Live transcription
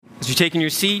you're taking your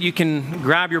seat, you can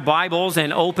grab your Bibles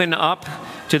and open up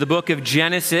to the book of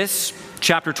Genesis,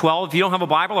 chapter 12. If you don't have a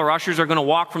Bible, our ushers are going to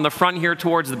walk from the front here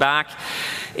towards the back.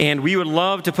 And we would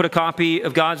love to put a copy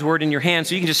of God's Word in your hand.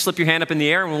 So you can just slip your hand up in the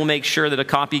air and we'll make sure that a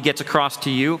copy gets across to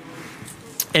you.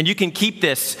 And you can keep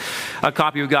this, a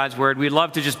copy of God's Word. We'd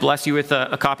love to just bless you with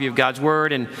a copy of God's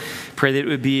Word and pray that it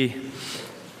would be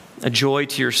a joy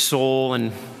to your soul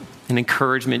and an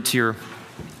encouragement to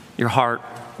your heart.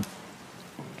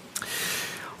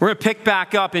 We're going to pick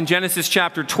back up in Genesis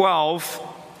chapter 12.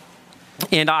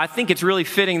 And I think it's really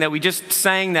fitting that we just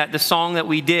sang the song that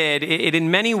we did. It in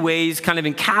many ways kind of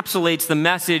encapsulates the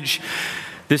message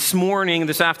this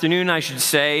afternoon, I should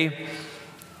say.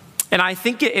 And I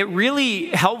think it really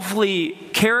helpfully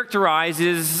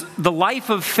characterizes the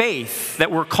life of faith that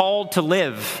we're called to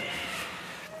live.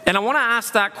 And I want to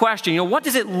ask that question, what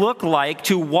does it look like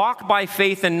to walk by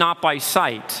faith and not by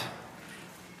sight?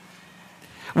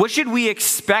 What should we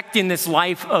expect in this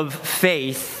life of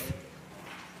faith?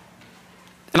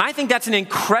 And I think that's an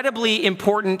incredibly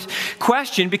important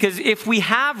question, because if we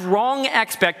have wrong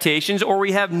expectations or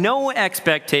we have no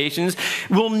expectations,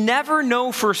 we'll never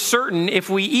know for certain if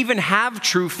we even have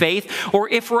true faith or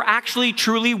if we're actually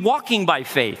truly walking by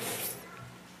faith.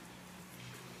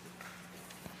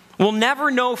 We'll never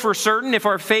know for certain if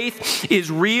our faith is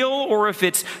real or if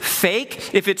it's fake,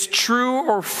 if it's true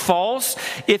or false,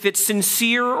 if it's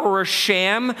sincere or a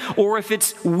sham, or if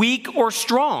it's weak or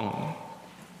strong.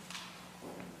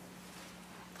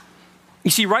 You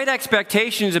see, right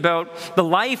expectations about the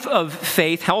life of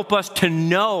faith help us to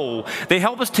know. They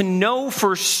help us to know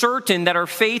for certain that our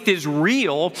faith is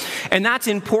real, and that's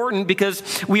important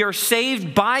because we are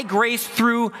saved by grace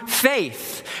through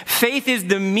faith. Faith is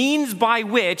the means by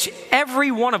which every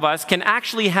one of us can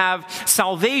actually have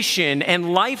salvation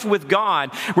and life with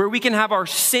God, where we can have our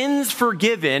sins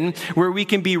forgiven, where we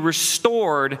can be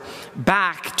restored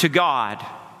back to God.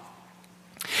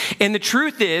 And the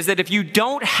truth is that if you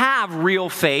don't have real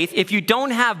faith, if you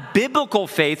don't have biblical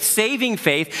faith, saving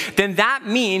faith, then that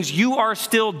means you are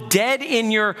still dead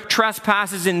in your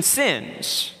trespasses and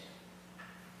sins.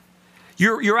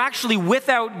 You're actually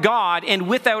without God and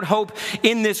without hope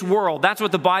in this world. That's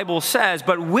what the Bible says.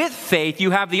 But with faith,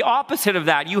 you have the opposite of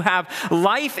that. You have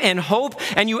life and hope,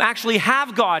 and you actually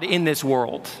have God in this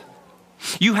world.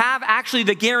 You have actually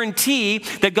the guarantee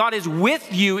that God is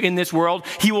with you in this world.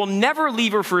 He will never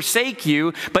leave or forsake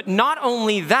you. But not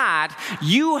only that,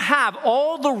 you have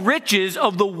all the riches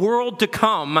of the world to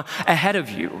come ahead of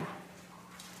you.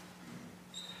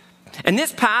 And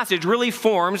this passage really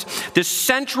forms the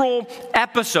central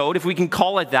episode, if we can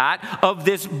call it that, of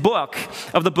this book,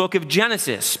 of the book of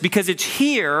Genesis. Because it's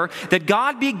here that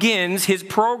God begins his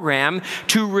program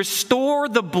to restore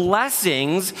the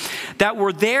blessings that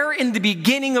were there in the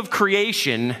beginning of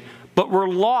creation, but were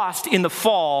lost in the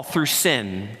fall through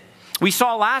sin. We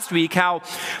saw last week how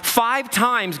 5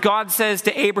 times God says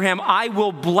to Abraham, "I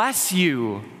will bless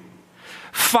you."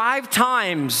 5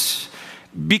 times.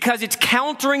 Because it's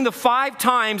countering the 5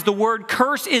 times the word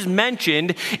curse is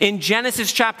mentioned in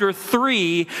Genesis chapter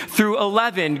 3 through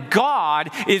 11. God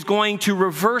is going to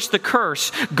reverse the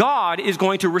curse. God is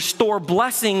going to restore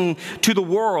blessing to the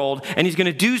world, and he's going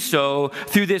to do so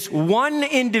through this one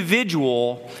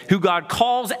individual who God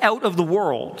calls out of the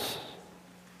world.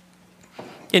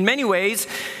 In many ways,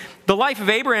 the life of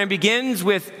Abraham begins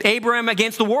with Abraham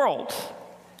against the world.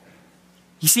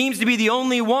 He seems to be the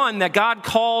only one that God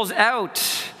calls out,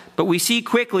 but we see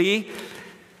quickly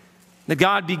that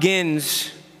God begins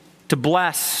to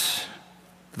bless.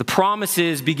 The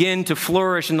promises begin to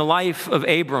flourish in the life of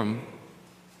Abram.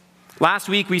 Last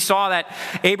week we saw that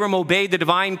Abram obeyed the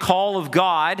divine call of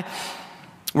God,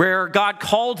 where God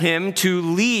called him to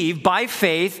leave by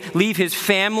faith, leave his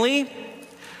family,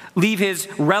 leave his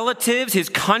relatives, his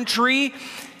country,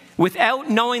 without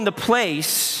knowing the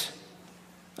place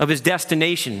of his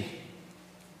destination.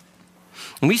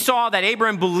 And we saw that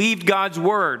Abraham believed God's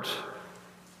word.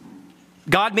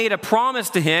 God made a promise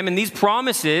to him, and these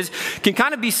promises can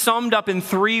kind of be summed up in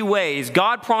 3 ways.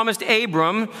 God promised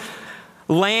Abram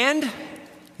land.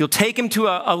 He'll take him to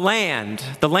a land,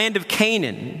 the land of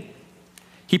Canaan.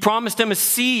 He promised him a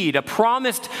seed, a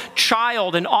promised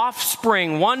child, an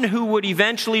offspring, one who would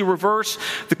eventually reverse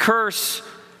the curse.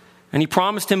 And he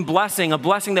promised him blessing, a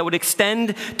blessing that would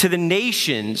extend to the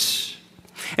nations.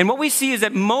 And what we see is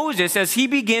that Moses, as he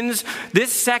begins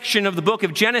this section of the book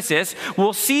of Genesis,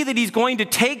 we'll see that he's going to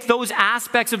take those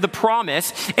aspects of the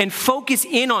promise and focus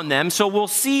in on them. So we'll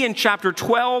see in chapter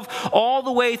 12 all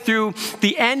the way through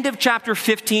the end of chapter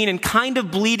 15 and kind of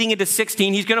bleeding into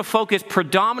 16, he's going to focus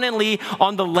predominantly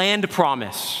on the land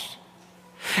promise.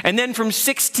 And then from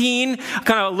 16,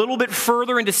 kind of a little bit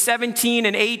further into 17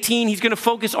 and 18, he's going to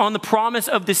focus on the promise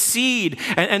of the seed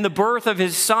and the birth of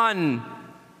his son.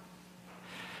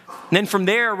 And then from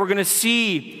there, we're going to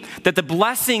see that the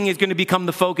blessing is going to become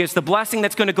the focus, the blessing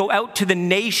that's going to go out to the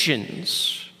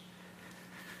nations.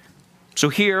 So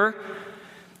here,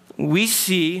 we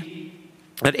see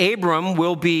that Abram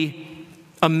will be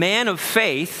a man of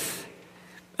faith.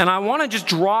 And I want to just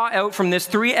draw out from this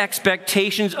 3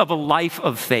 expectations of a life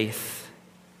of faith.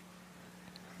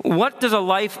 What does a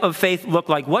life of faith look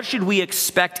like? What should we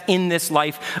expect in this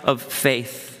life of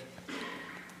faith?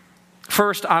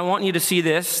 First, I want you to see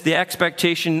this. The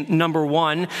expectation number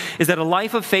 1 is that a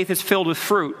life of faith is filled with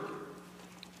fruit.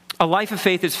 A life of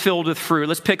faith is filled with fruit.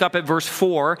 Let's pick up at verse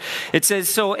 4. It says,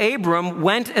 "So Abram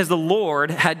went as the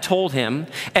Lord had told him,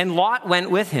 and Lot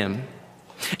went with him.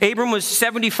 Abram was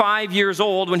 75 years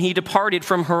old when he departed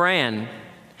from Haran.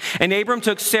 And Abram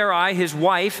took Sarai, his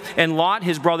wife, and Lot,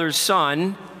 his brother's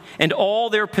son, and all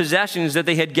their possessions that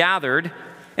they had gathered,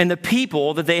 and the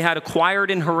people that they had acquired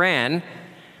in Haran,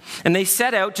 and they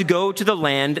set out to go to the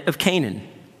land of Canaan.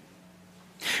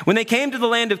 When they came to the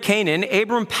land of Canaan,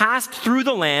 Abram passed through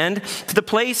the land to the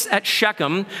place at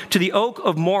Shechem, to the oak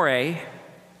of Moreh.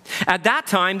 At that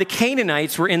time, the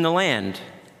Canaanites were in the land.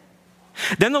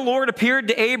 Then the Lord appeared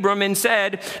to Abram and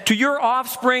said, 'To your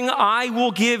offspring I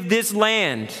will give this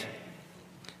land.'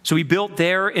 So he built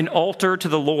there an altar to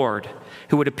the Lord,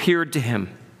 who had appeared to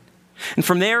him. And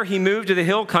from there he moved to the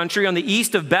hill country on the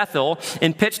east of Bethel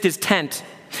and pitched his tent,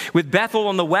 with Bethel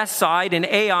on the west side and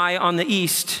Ai on the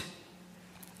east.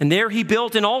 And there he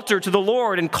built an altar to the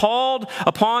Lord and called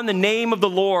upon the name of the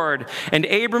Lord. And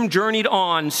Abram journeyed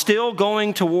on, still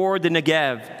going toward the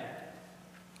Negev."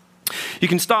 You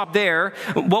can stop there.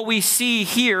 What we see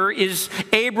here is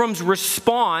Abram's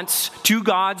response to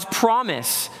God's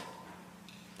promise.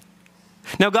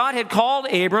 Now, God had called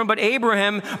Abram, but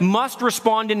Abraham must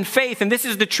respond in faith. And this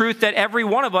is the truth that every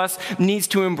one of us needs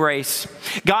to embrace.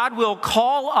 God will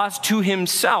call us to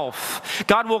himself.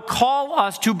 God will call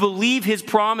us to believe his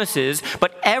promises,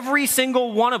 but every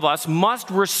single one of us must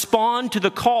respond to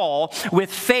the call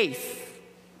with faith.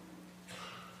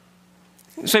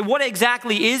 Say, what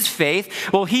exactly is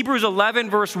faith? Well, Hebrews 11,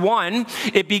 verse 1,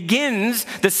 it begins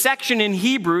the section in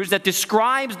Hebrews that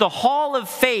describes the hall of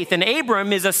faith, and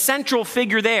Abram is a central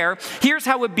figure there. Here's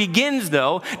how it begins,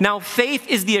 though. Now, faith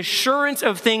is the assurance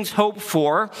of things hoped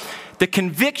for, the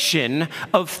conviction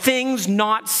of things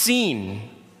not seen.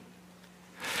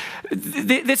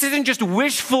 This isn't just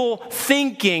wishful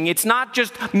thinking. It's not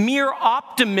just mere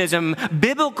optimism.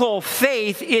 Biblical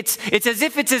faith, it's as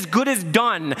if it's as good as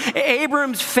done.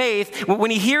 Abram's faith,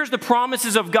 when he hears the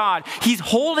promises of God, he's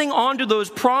holding on to those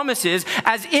promises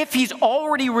as if he's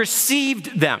already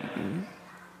received them.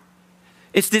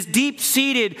 It's this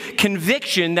deep-seated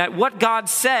conviction that what God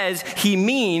says he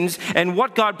means and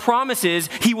what God promises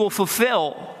he will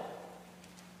fulfill.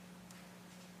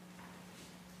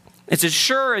 It's as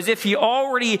sure as if he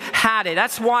already had it.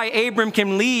 That's why Abram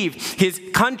can leave his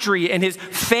country and his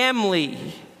family.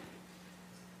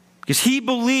 Because he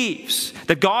believes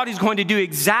that God is going to do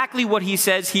exactly what he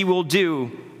says he will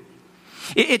do.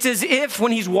 It's as if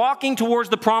when he's walking towards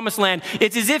the promised land,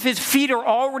 it's as if his feet are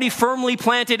already firmly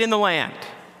planted in the land.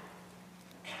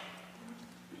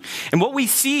 And what we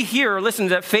see here, listen,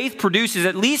 that faith produces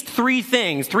at least 3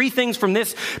 things from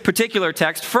this particular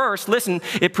text. First, listen,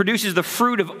 it produces the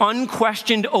fruit of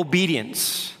unquestioned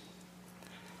obedience.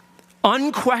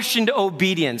 Unquestioned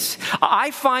obedience.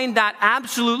 I find that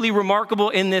absolutely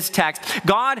remarkable in this text.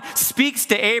 God speaks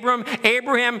to Abram.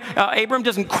 Abram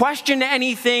doesn't question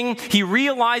anything. He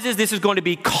realizes this is going to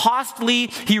be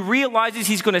costly. He realizes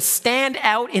he's going to stand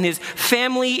out in his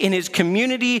family, in his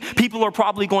community. People are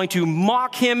probably going to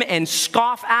mock him and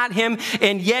scoff at him,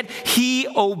 and yet he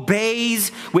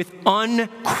obeys with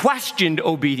unquestioned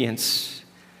obedience.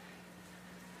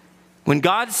 When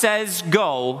God says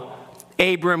go,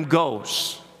 Abram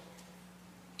goes.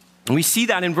 And we see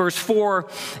that in verse 4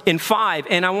 and 5.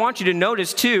 And I want you to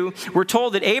notice, too, we're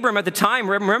told that Abram at the time,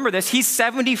 remember this, he's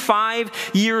 75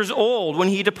 years old when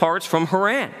he departs from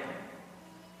Haran.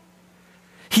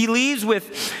 He leaves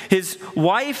with his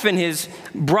wife and his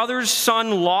brother's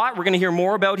son Lot. We're going to hear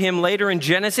more about him later in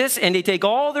Genesis. And they take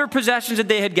all their possessions that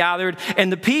they had gathered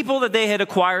and the people that they had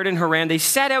acquired in Haran. They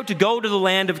set out to go to the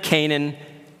land of Canaan.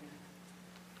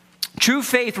 True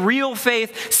faith, real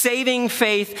faith, saving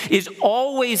faith is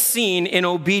always seen in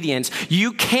obedience.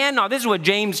 You cannot, this is what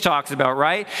James talks about,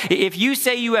 right? If you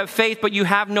say you have faith but you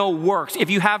have no works,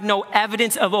 if you have no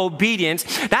evidence of obedience,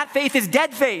 that faith is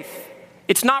dead faith.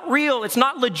 It's not real, it's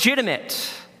not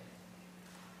legitimate.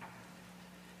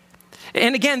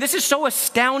 And again, this is so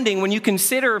astounding when you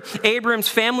consider Abram's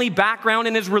family background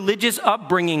and his religious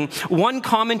upbringing. One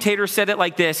commentator said it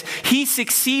like this: he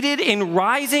succeeded in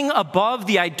rising above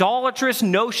the idolatrous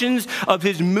notions of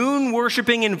his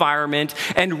moon-worshiping environment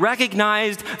and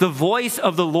recognized the voice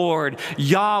of the Lord,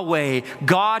 Yahweh,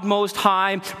 God Most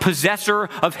High, possessor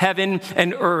of heaven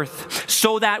and earth,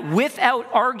 so that without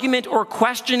argument or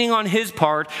questioning on his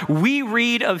part, we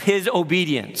read of his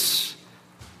obedience.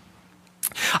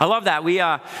 I love that. We,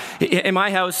 in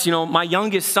my house, my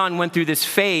youngest son went through this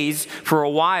phase for a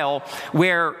while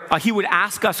where he would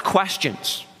ask us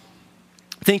questions,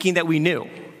 thinking that we knew.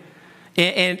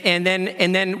 And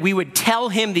then we would tell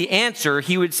him the answer.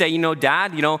 He would say,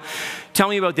 Dad, tell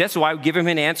me about this. So I would give him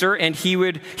an answer, and he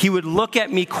would look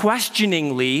at me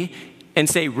questioningly and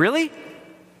say, really?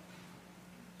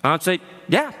 And I'd say,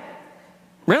 yeah,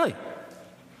 really.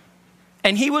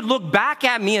 And he would look back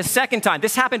at me a second time.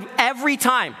 This happened every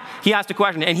time he asked a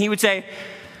question. And he would say,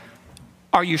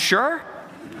 are you sure?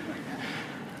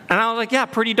 And I was like, yeah,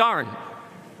 pretty darn.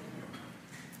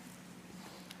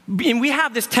 And we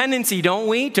have this tendency, don't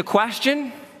we, to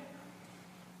question?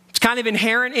 It's kind of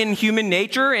inherent in human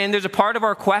nature, and there's a part of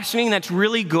our questioning that's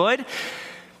really good.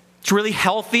 It's really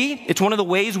healthy. It's one of the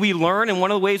ways we learn and one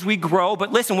of the ways we grow.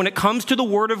 But listen, when it comes to the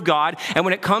Word of God, and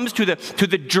when it comes to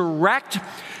the direct,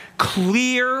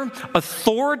 clear,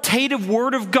 authoritative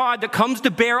Word of God that comes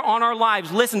to bear on our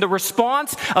lives, listen, the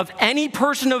response of any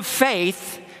person of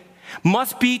faith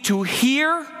must be to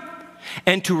hear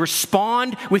and to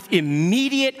respond with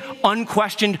immediate,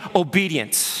 unquestioned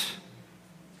obedience.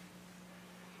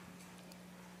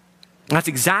 That's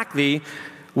exactly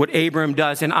what Abram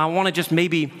does. And I want to just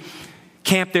maybe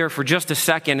camp there for just a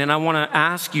second, and I want to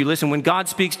ask you, listen, when God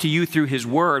speaks to you through his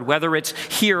word, whether it's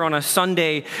here on a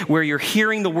Sunday where you're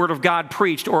hearing the word of God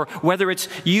preached, or whether it's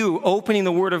you opening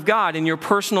the word of God in your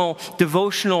personal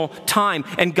devotional time,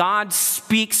 and God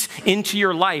speaks into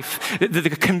your life, the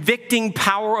convicting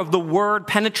power of the word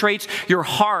penetrates your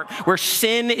heart, where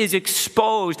sin is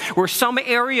exposed, where some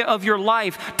area of your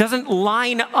life doesn't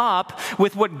line up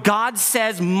with what God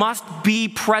says must be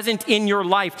present in your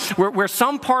life, where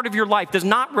some part of your life does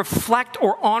not reflect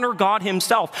or honor God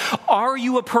himself. Are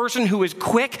you a person who is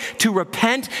quick to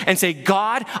repent and say,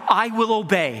 God, I will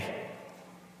obey?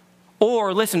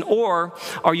 Or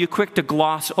are you quick to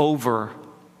gloss over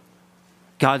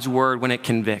God's word when it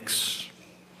convicts?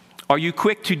 Are you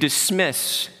quick to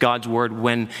dismiss God's word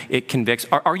when it convicts?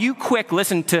 Are you quick,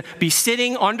 listen, to be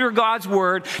sitting under God's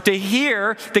word, to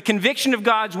hear the conviction of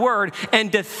God's word,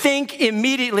 and to think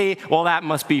immediately, well, that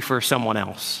must be for someone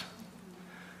else?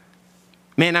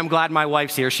 Man, I'm glad my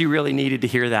wife's here. She really needed to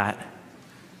hear that.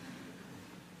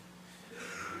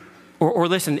 Or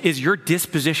listen, is your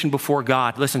disposition before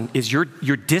God, is your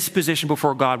disposition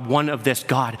before God one of this?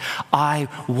 God, I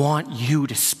want you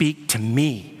to speak to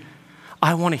me.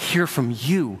 I want to hear from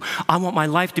you. I want my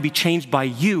life to be changed by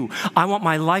you. I want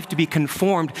my life to be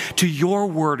conformed to your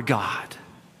word, God.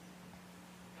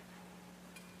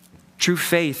 True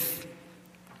faith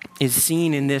is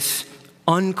seen in this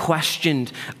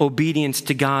unquestioned obedience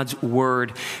to God's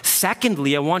word.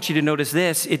 Secondly, I want you to notice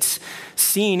this. It's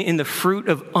seen in the fruit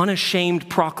of unashamed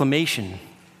proclamation.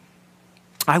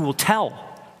 I will tell.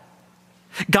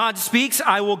 God speaks,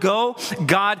 I will go.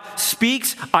 God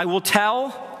speaks, I will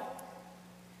tell.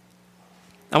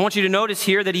 I want you to notice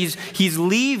here that he's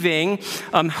leaving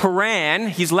Haran.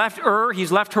 He's left Ur,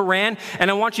 he's left Haran, and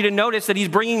I want you to notice that he's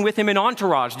bringing with him an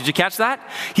entourage. Did you catch that?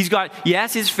 He's got,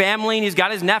 yes, his family, and he's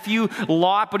got his nephew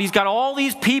Lot, but he's got all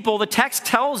these people. The text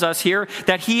tells us here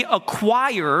that he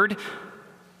acquired.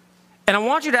 And I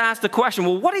want you to ask the question,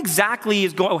 well, what exactly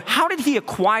is going on? How did he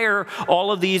acquire all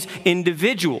of these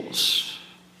individuals?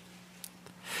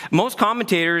 Most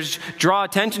commentators draw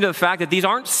attention to the fact that these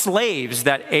aren't slaves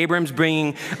that Abram's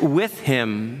bringing with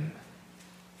him.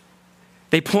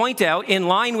 They point out, in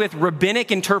line with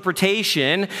rabbinic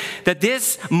interpretation, that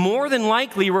this more than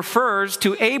likely refers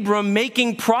to Abram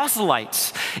making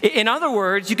proselytes. In other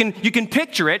words, you can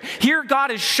picture it. Here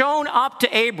God has shown up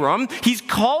to Abram. He's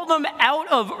called them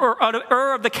out of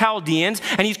Ur of the Chaldeans,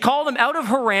 and he's called them out of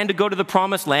Haran to go to the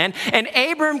promised land, and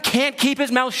Abram can't keep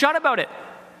his mouth shut about it.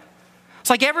 It's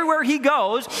like everywhere he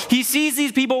goes, he sees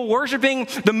these people worshiping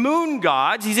the moon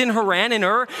gods. He's in Haran and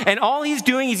Ur, and all he's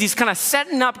doing is he's kind of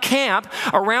setting up camp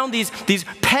around these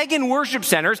pagan worship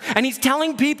centers, and he's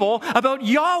telling people about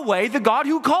Yahweh, the God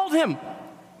who called him.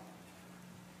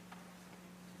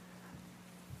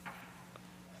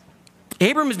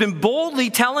 Abram has been boldly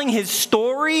telling his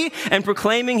story and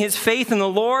proclaiming his faith in the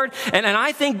Lord. And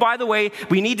I think, by the way,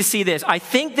 we need to see this. I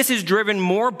think this is driven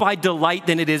more by delight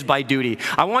than it is by duty.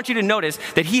 I want you to notice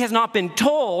that he has not been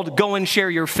told, go and share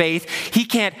your faith. He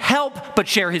can't help but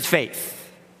share his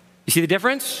faith. You see the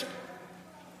difference?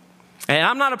 And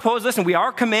I'm not opposed. Listen, we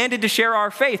are commanded to share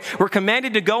our faith. We're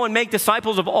commanded to go and make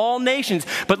disciples of all nations.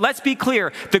 But let's be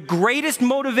clear. The greatest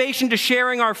motivation to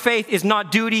sharing our faith is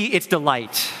not duty, it's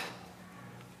delight.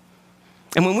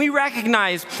 And when we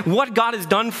recognize what God has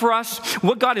done for us,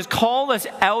 what God has called us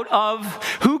out of,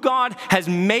 who God has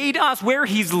made us, where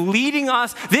he's leading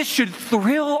us, this should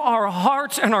thrill our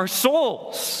hearts and our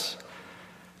souls.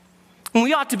 And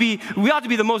we ought to be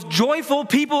the most joyful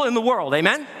people in the world,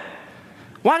 amen?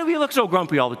 Why do we look so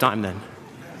grumpy all the time then?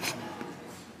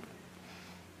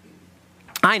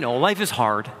 I know, life is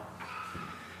hard.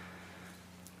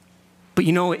 But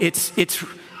you know, this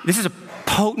is a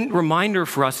potent reminder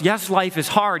for us. Yes, life is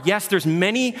hard. Yes, there's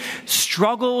many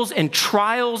struggles and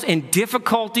trials and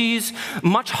difficulties,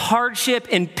 much hardship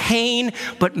and pain.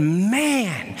 But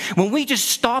man, when we just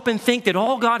stop and think that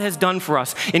all God has done for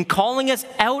us in calling us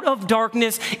out of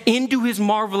darkness into his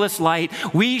marvelous light,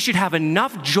 we should have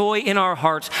enough joy in our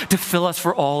hearts to fill us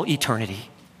for all eternity.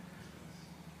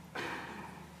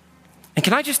 And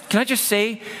can I just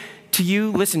say to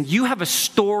you, listen, you have a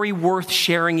story worth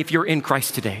sharing if you're in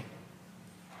Christ today.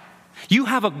 You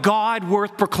have a God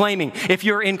worth proclaiming if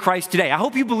you're in Christ today. I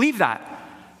hope you believe that.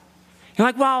 You're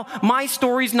like, well, my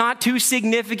story's not too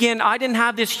significant. I didn't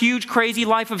have this huge, crazy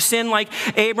life of sin like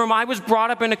Abram. I was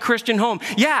brought up in a Christian home.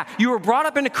 Yeah, you were brought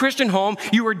up in a Christian home.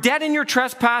 You were dead in your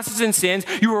trespasses and sins.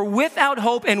 You were without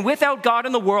hope and without God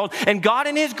in the world. And God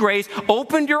in his grace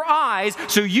opened your eyes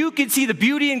so you could see the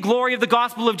beauty and glory of the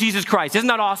gospel of Jesus Christ. Isn't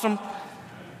that awesome?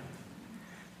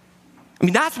 I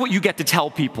mean, that's what you get to tell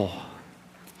people.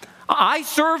 I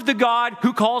serve the God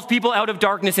who calls people out of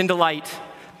darkness into light.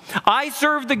 I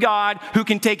serve the God who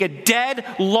can take a dead,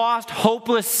 lost,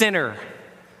 hopeless sinner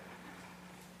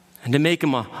and to make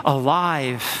him a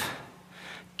alive,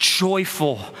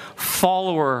 joyful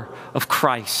follower of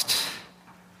Christ.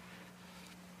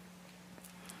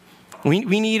 We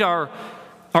need our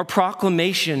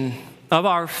proclamation of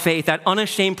our faith, that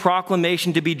unashamed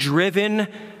proclamation, to be driven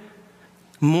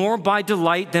more by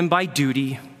delight than by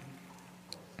duty,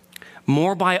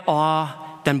 more by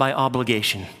awe than by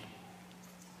obligation.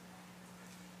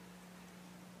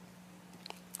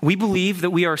 We believe that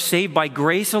we are saved by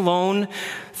grace alone,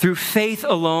 through faith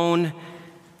alone.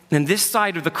 And this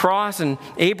side of the cross, and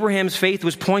Abraham's faith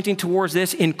was pointing towards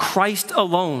this, in Christ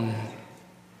alone.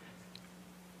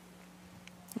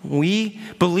 We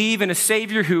believe in a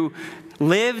Savior who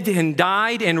lived and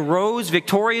died and rose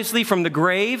victoriously from the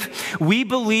grave. We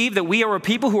believe that we are a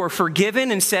people who are forgiven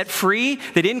and set free,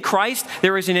 that in Christ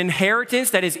there is an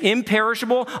inheritance that is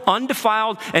imperishable,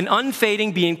 undefiled, and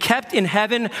unfading, being kept in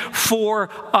heaven for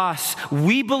us.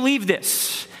 We believe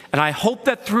this, and I hope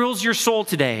that thrills your soul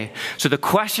today. So the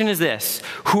question is this: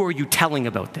 who are you telling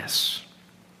about this?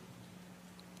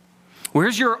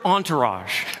 Where's your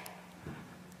entourage?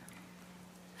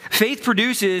 Faith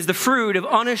produces the fruit of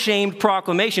unashamed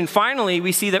proclamation. Finally,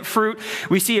 we see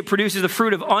it produces the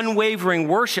fruit of unwavering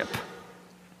worship.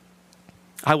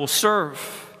 I will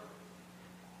serve.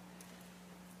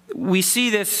 We see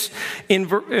this in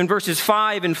verses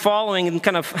 5 and following, and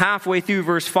kind of halfway through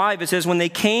verse 5. It says, when they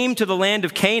came to the land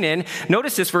of Canaan,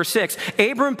 notice this, verse 6,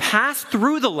 Abram passed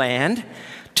through the land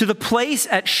to the place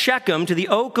at Shechem, to the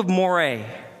oak of Moreh.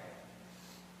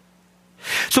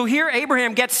 So here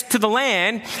Abraham gets to the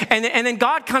land, and then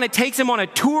God kind of takes him on a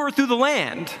tour through the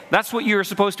land. That's what you're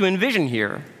supposed to envision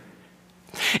here.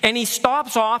 And he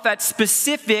stops off at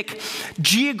specific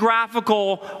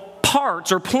geographical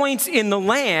parts or points in the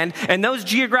land. And those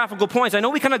geographical points, I know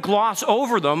we kind of gloss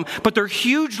over them, but they're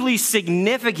hugely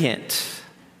significant.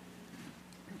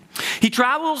 He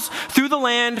travels through the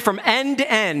land from end to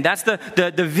end. That's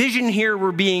the vision here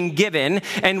we're being given.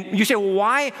 And you say,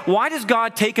 well, why does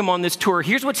God take him on this tour?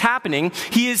 Here's what's happening.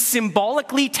 He is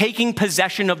symbolically taking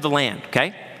possession of the land,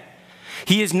 okay?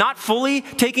 He is not fully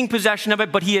taking possession of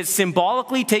it, but he is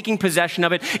symbolically taking possession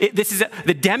of it. This is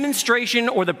the demonstration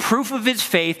or the proof of his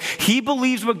faith. He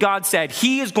believes what God said.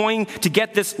 He is going to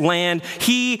get this land,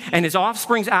 he and his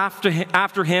offsprings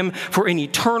after him, for an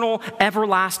eternal,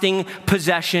 everlasting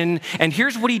possession. And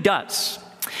here's what he does.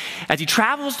 As he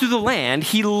travels through the land,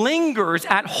 he lingers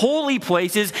at holy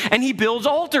places and he builds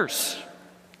altars.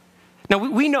 Now,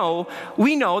 we know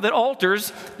that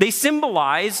altars, they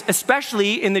symbolize,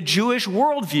 especially in the Jewish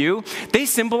worldview, they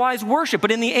symbolize worship.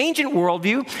 But in the ancient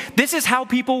worldview, this is how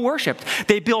people worshiped.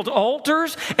 They built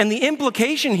altars, and the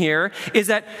implication here is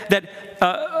that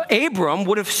Abram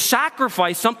would have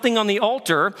sacrificed something on the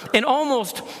altar, and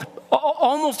almost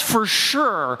for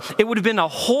sure, it would have been a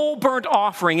whole burnt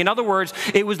offering. In other words,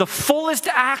 it was the fullest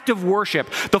act of worship,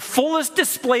 the fullest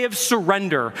display of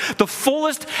surrender, the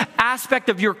fullest aspect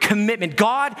of your commitment.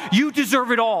 God, you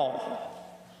deserve it all.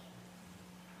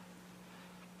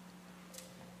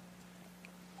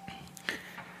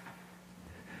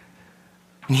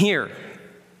 And here,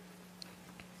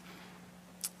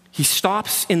 he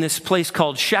stops in this place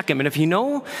called Shechem. And if you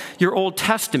know your Old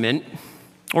Testament,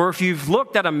 or if you've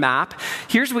looked at a map,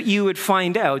 here's what you would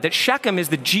find out, that Shechem is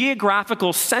the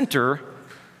geographical center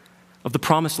of the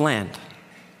Promised Land.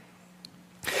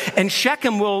 And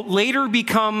Shechem will later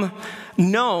become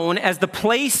known as the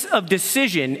place of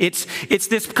decision. It's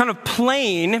this kind of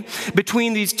plain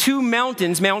between these two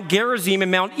mountains, Mount Gerizim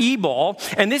and Mount Ebal.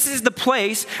 And this is the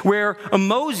place where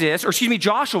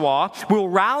Joshua will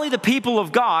rally the people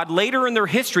of God later in their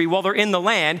history while they're in the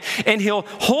land, and he'll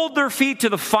hold their feet to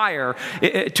the fire,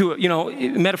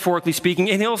 metaphorically speaking,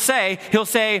 and he'll say,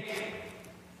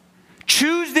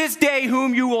 choose this day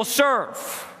whom you will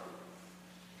serve.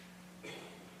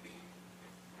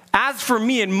 As for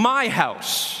me and my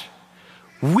house,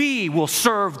 we will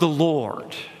serve the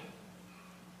Lord.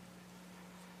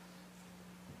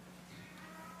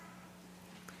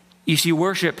 You see,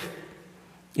 worship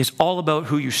is all about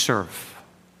who you serve.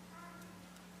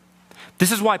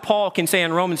 This is why Paul can say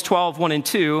in Romans 12, 1 and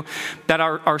 2, that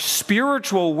our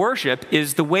spiritual worship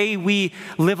is the way we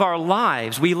live our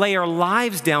lives. We lay our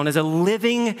lives down as a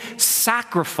living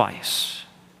sacrifice.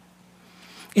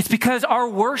 It's because our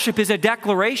worship is a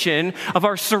declaration of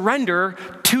our surrender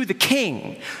to the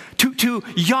King, to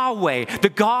Yahweh, the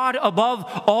God above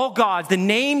all gods, the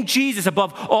name Jesus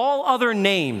above all other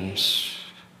names.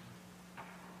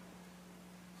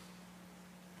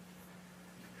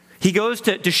 He goes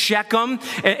to Shechem,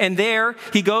 and there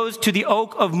he goes to the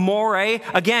Oak of Moreh.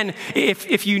 Again,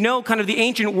 if you know kind of the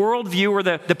ancient worldview or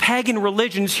the pagan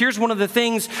religions, here's one of the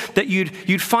things that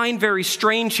you'd find very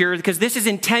strange here, because this is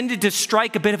intended to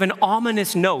strike a bit of an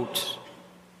ominous note.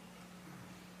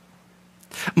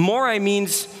 Moreh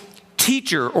means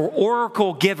teacher or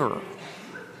oracle giver.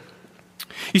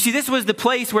 You see, this was the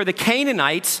place where the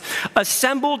Canaanites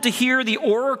assembled to hear the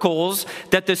oracles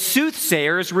that the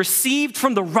soothsayers received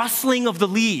from the rustling of the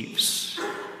leaves.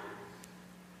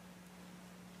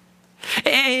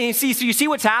 And so you see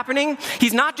what's happening?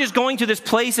 He's not just going to this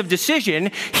place of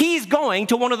decision. He's going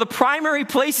to one of the primary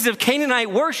places of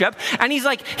Canaanite worship, and he's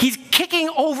kicking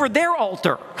over their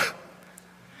altar.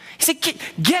 He said,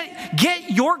 get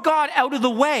your God out of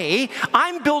the way.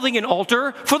 I'm building an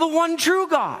altar for the one true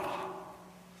God.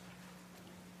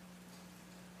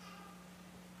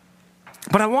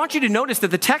 But I want you to notice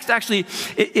that the text actually,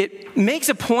 it makes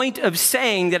a point of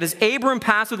saying that as Abram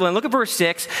passed through the land, look at verse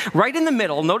 6, right in the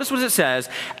middle, notice what it says.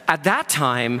 At that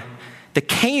time, the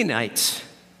Canaanites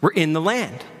were in the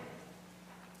land.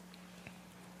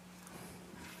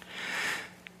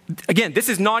 Again, this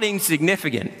is not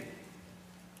insignificant.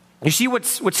 You see,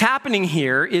 what's happening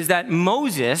here is that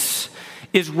Moses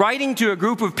is writing to a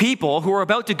group of people who are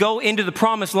about to go into the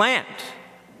promised land.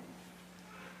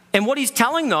 And what he's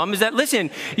telling them is that,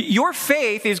 listen, your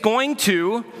faith is going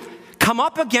to come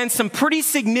up against some pretty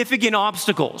significant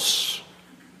obstacles.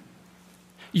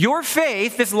 Your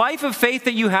faith, this life of faith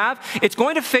that you have, it's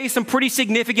going to face some pretty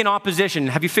significant opposition.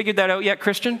 Have you figured that out yet,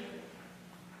 Christian?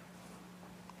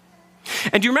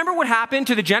 And do you remember what happened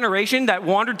to the generation that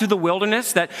wandered through the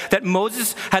wilderness, that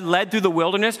Moses had led through the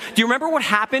wilderness? Do you remember what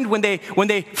happened when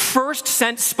they first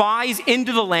sent spies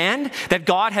into the land that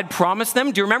God had promised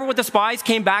them? Do you remember what the spies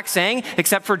came back saying,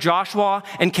 except for Joshua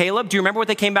and Caleb? Do you remember what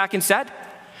they came back and said?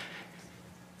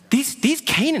 These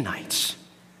Canaanites,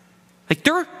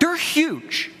 they're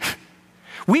huge.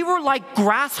 We were like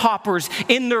grasshoppers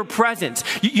in their presence.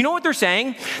 You know what they're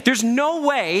saying? There's no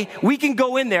way we can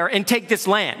go in there and take this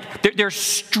land. They're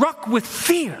struck with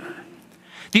fear.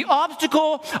 The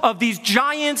obstacle of these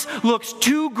giants looks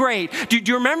too great. Do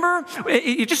you remember?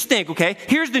 You just think, okay,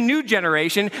 here's the new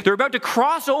generation. They're about to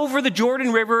cross over the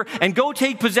Jordan River and go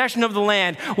take possession of the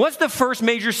land. What's the first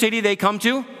major city they come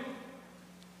to?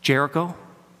 Jericho.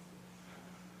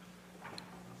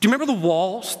 Do you remember the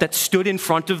walls that stood in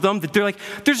front of them? That they're like,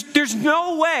 there's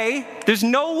no way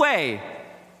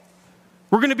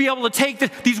We're going to be able to take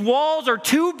these walls are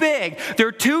too big.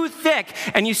 They're too thick.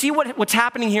 And you see what's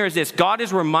happening here is this. God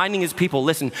is reminding his people,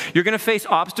 listen, you're going to face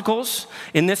obstacles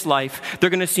in this life. They're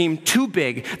going to seem too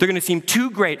big. They're going to seem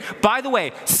too great. By the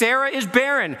way, Sarah is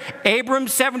barren.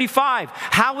 Abram's 75.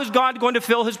 How is God going to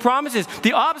fill his promises?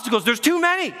 The obstacles, there's too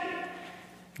many.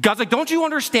 God's like, don't you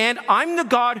understand? I'm the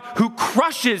God who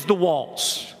crushes the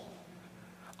walls.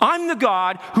 I'm the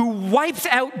God who wipes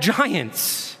out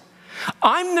giants.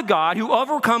 I'm the God who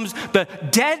overcomes the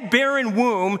dead, barren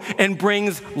womb and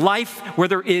brings life where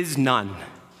there is none.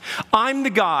 I'm the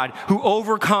God who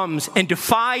overcomes and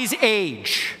defies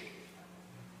age.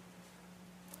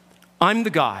 I'm the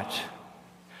God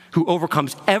who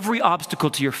overcomes every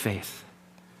obstacle to your faith.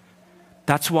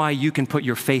 That's why you can put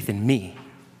your faith in me.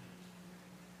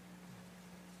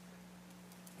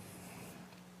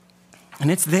 And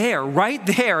it's there, right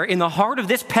there in the heart of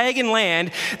this pagan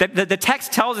land that the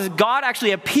text tells us God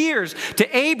actually appears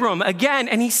to Abram again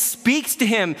and he speaks to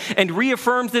him and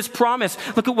reaffirms this promise.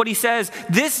 Look at what he says.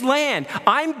 This land,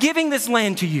 I'm giving this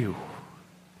land to you.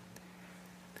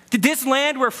 This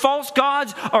land where false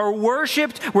gods are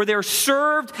worshipped, where they're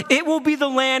served, it will be the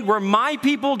land where my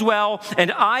people dwell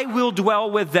and I will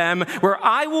dwell with them, where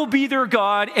I will be their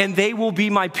God and they will be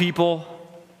my people.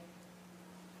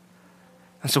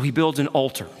 And so he builds an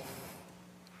altar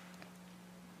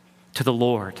to the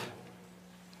Lord,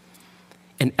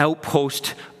 an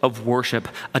outpost of worship,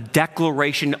 a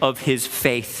declaration of his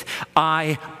faith.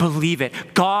 I believe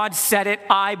it. God said it,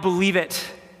 I believe it.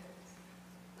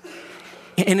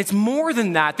 And it's more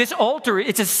than that. This altar,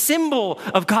 it's a symbol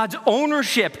of God's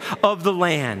ownership of the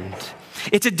land.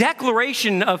 It's a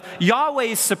declaration of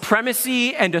Yahweh's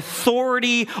supremacy and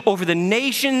authority over the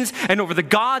nations and over the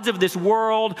gods of this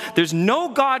world. There's no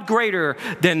God greater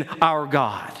than our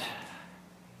God.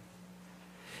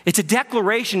 It's a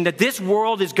declaration that this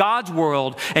world is God's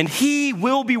world and he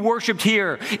will be worshiped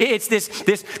here. It's this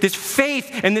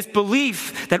faith and this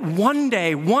belief that one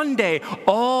day,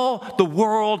 all the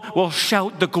world will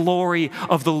shout the glory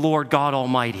of the Lord God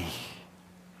Almighty.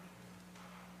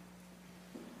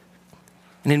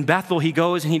 And in Bethel, he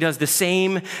goes and he does the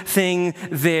same thing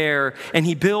there. And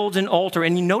he builds an altar.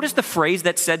 And you notice the phrase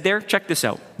that's said there? Check this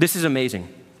out. This is amazing.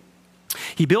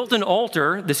 He built an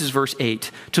altar, this is verse 8,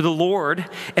 to the Lord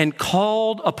and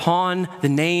called upon the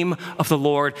name of the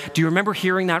Lord. Do you remember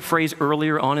hearing that phrase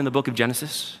earlier on in the book of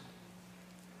Genesis?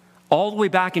 All the way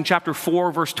back in chapter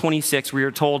 4, verse 26, we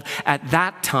are told, at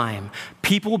that time,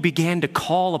 people began to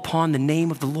call upon the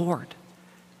name of the Lord.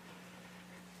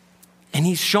 And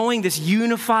he's showing this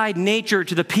unified nature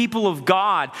to the people of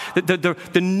God,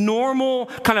 the normal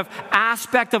kind of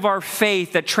aspect of our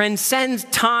faith that transcends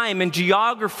time and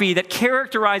geography, that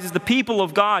characterizes the people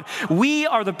of God. We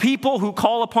are the people who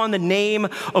call upon the name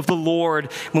of the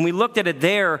Lord. When we looked at it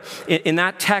there in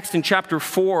that text in chapter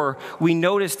 4, we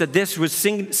noticed that this was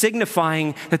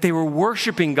signifying that they were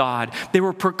worshiping God. They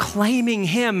were proclaiming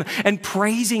him and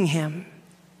praising him.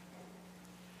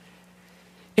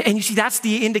 And you see, that's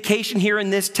the indication here in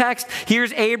this text.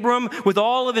 Here's Abram with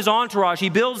all of his entourage. He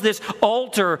builds this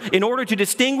altar in order to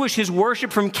distinguish his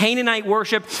worship from Canaanite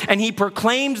worship, and he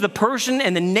proclaims the person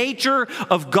and the nature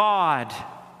of God.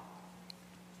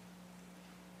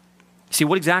 See,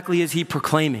 what exactly is he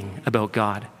proclaiming about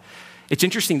God? It's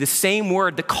interesting. The same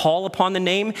word, the call upon the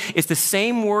name, is the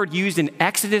same word used in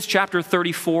Exodus chapter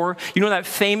 34. You know that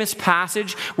famous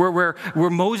passage where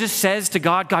Moses says to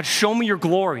God, God, show me your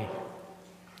glory.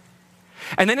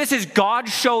 And then it says God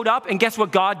showed up, and guess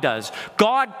what God does?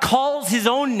 God calls his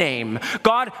own name.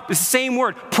 God, the same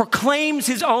word, proclaims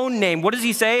his own name. What does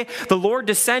he say? The Lord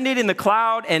descended in the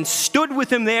cloud and stood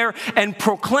with him there and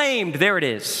proclaimed, there it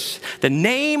is, the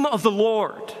name of the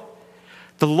Lord.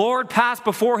 The Lord passed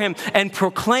before him and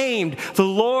proclaimed, the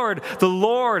Lord,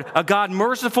 a God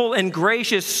merciful and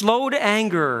gracious, slow to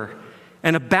anger,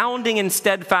 and abounding in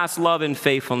steadfast love and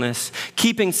faithfulness,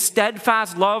 keeping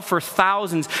steadfast love for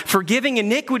thousands, forgiving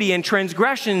iniquity and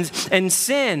transgressions and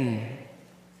sin,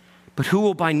 but who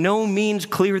will by no means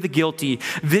clear the guilty,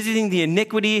 visiting the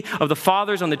iniquity of the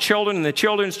fathers on the children and the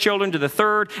children's children to the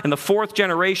third and the fourth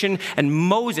generation. And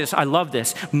Moses, I love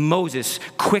this, Moses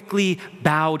quickly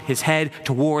bowed his head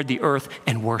toward the earth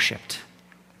and worshiped.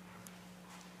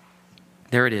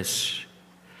 There it is.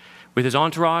 With his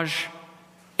entourage,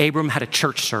 Abram had a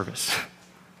church service.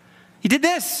 He did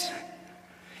this.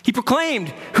 He proclaimed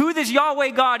who this Yahweh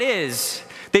God is.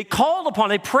 They called upon,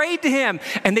 they prayed to him,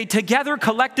 and they together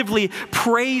collectively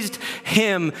praised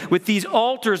him with these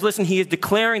altars. Listen, he is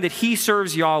declaring that he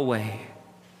serves Yahweh,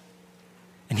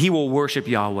 and he will worship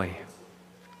Yahweh.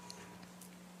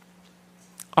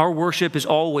 Our worship is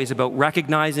always about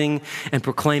recognizing and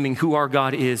proclaiming who our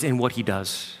God is and what he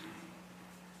does.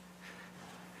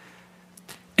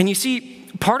 And you see,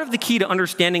 part of the key to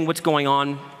understanding what's going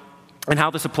on and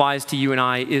how this applies to you and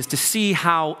I is to see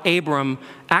how Abram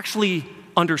actually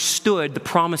understood the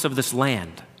promise of this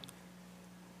land.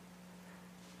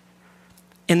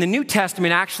 And the New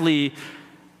Testament actually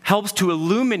helps to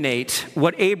illuminate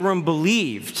what Abram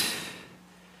believed.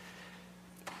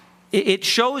 It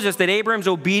shows us that Abram's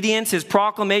obedience, his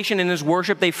proclamation, and his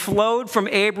worship, they flowed from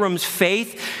Abram's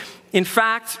faith. In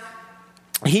fact,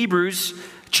 Hebrews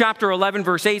chapter 11,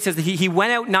 verse 8 says that he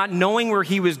went out not knowing where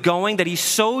he was going, that he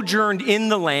sojourned in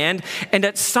the land. And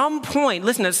at some point,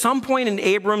 listen, at some point in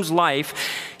Abram's life,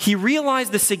 he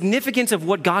realized the significance of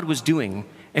what God was doing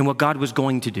and what God was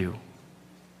going to do.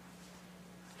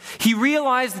 He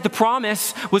realized that the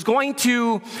promise was going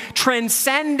to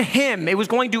transcend him. It was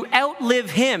going to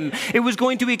outlive him. It was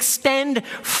going to extend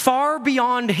far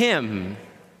beyond him.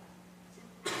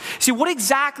 See, what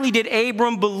exactly did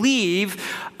Abram believe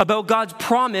about God's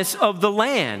promise of the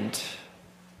land?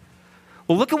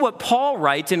 Well, look at what Paul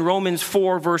writes in Romans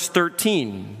 4, verse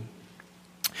 13.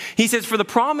 He says, "For the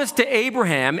promise to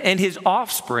Abraham and his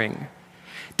offspring,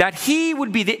 that he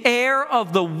would be the heir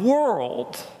of the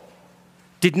world,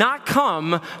 did not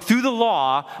come through the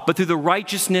law, but through the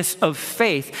righteousness of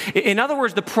faith." In other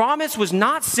words, the promise was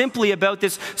not simply about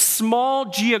this small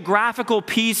geographical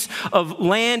piece of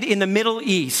land in the Middle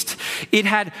East. It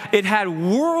had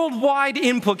worldwide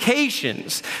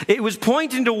implications. It was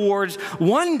pointing towards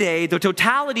one day the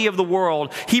totality of the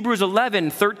world. Hebrews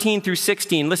 11, 13 through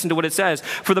 16. Listen to what it says.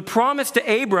 "For the promise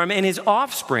to Abram and his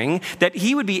offspring that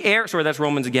he would be heir," sorry, that's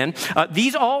Romans again.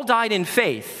 "These all died in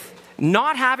faith,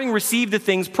 not having received the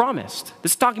things promised."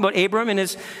 This is talking about Abram and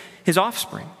his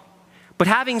offspring. "But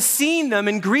having seen them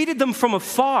and greeted them from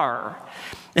afar,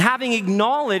 and having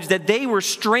acknowledged that they were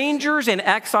strangers and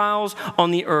exiles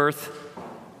on the earth.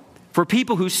 For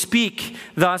people who speak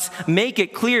thus make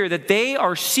it clear that they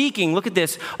are seeking," look at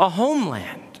this, "a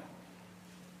homeland."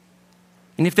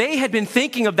 And if they had been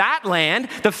thinking of that land,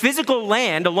 the physical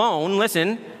land alone,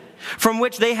 listen, from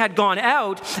which they had gone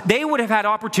out, they would have had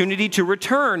opportunity to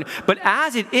return. But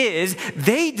as it is,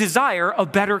 they desire a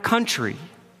better country.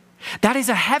 That is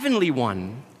a heavenly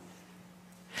one.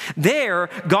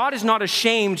 There, God is not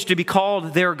ashamed to be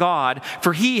called their God,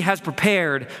 for he has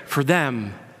prepared for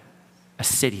them a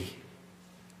city.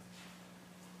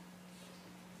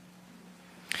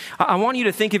 I want you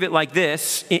to think of it like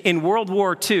this. In World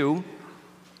War II,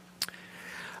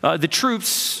 the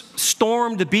troops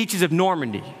stormed the beaches of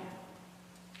Normandy.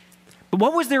 But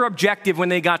what was their objective when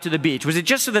they got to the beach? Was it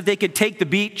just so that they could take the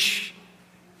beach?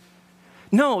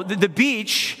 No, the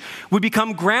beach would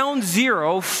become ground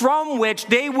zero from which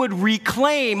they would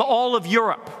reclaim all of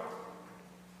Europe.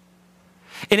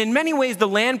 And in many ways, the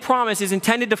land promise is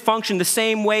intended to function the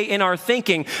same way in our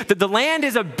thinking, that the land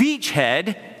is a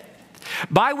beachhead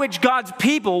by which God's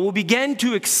people will begin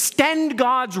to extend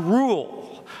God's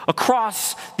rule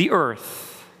across the earth.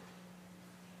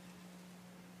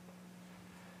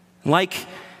 Like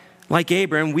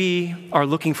Abram, we are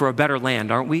looking for a better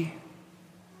land, aren't we?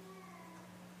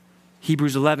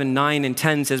 Hebrews 11, 9 and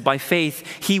 10 says, "By faith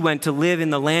he went to live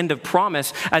in the land of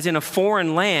promise, as in a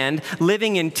foreign land,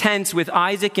 living in tents with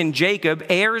Isaac and Jacob,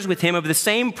 heirs with him of the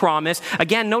same promise."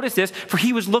 Again, notice this, "For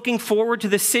he was looking forward to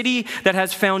the city that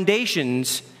has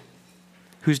foundations,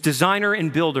 whose designer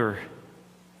and builder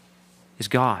is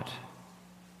God."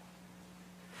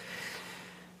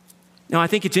 Now, I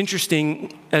think it's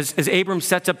interesting as Abram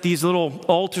sets up these little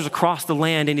altars across the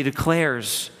land and he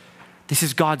declares, this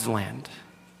is God's land.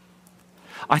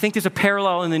 I think there's a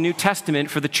parallel in the New Testament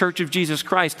for the Church of Jesus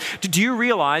Christ. Do you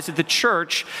realize that the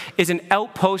church is an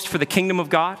outpost for the kingdom of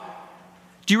God?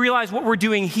 Do you realize what we're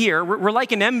doing here? We're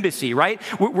like an embassy, right?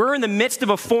 We're in the midst of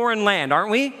a foreign land,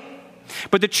 aren't we?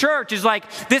 But the church is like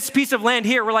this piece of land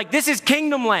here. We're like, this is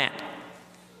kingdom land.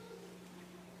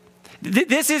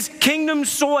 This is kingdom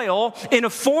soil in a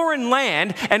foreign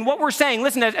land. And what we're saying,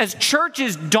 listen, as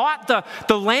churches dot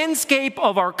the landscape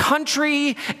of our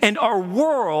country and our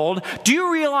world, do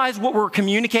you realize what we're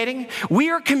communicating?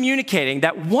 We are communicating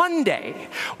that one day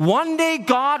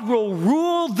God will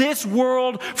rule this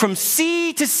world from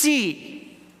sea to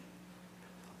sea.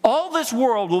 All this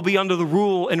world will be under the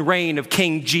rule and reign of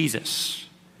King Jesus.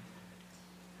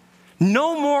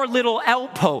 No more little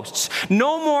outposts,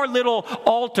 no more little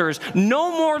altars,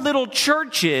 no more little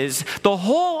churches. The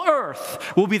whole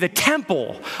earth will be the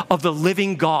temple of the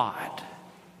living God.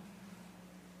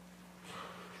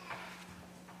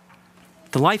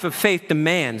 The life of faith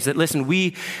demands that, listen,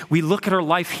 we look at our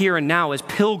life here and now as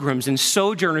pilgrims and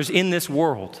sojourners in this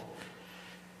world,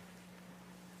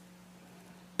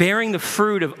 bearing the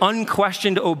fruit of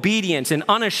unquestioned obedience and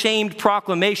unashamed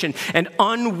proclamation and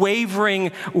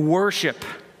unwavering worship.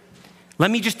 Let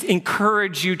me just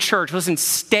encourage you, church. Listen,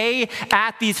 stay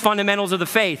at these fundamentals of the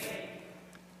faith.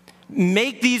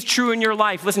 Make these true in your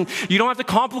life. Listen, you don't have to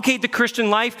complicate the Christian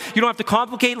life. You don't have to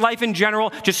complicate life in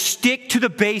general. Just stick to the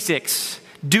basics.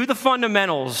 Do the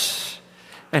fundamentals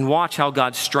and watch how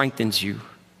God strengthens you.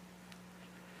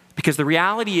 Because the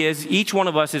reality is, each one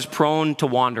of us is prone to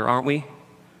wander, aren't we?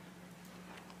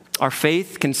 Our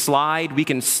faith can slide, we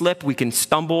can slip, we can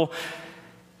stumble.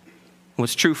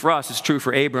 What's true for us is true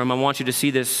for Abram. I want you to see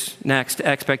this next.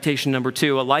 Expectation number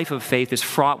 2, a life of faith is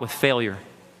fraught with failure.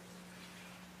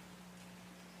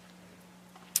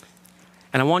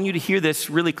 And I want you to hear this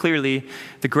really clearly.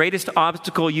 The greatest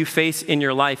obstacle you face in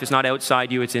your life is not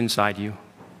outside you, it's inside you.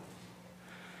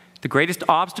 The greatest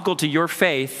obstacle to your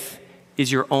faith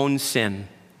is your own sin.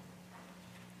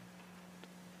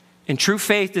 And true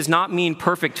faith does not mean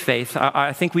perfect faith.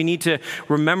 I think we need to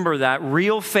remember that.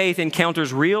 Real faith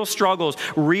encounters real struggles,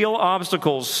 real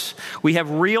obstacles. We have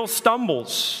real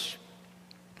stumbles.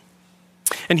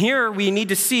 And here we need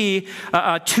to see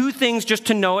 2 things just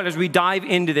to note as we dive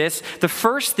into this. The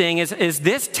first thing is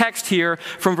this text here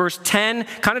from verse 10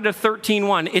 kind of to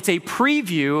 13:1. It's a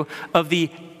preview of the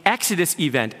Exodus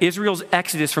event, Israel's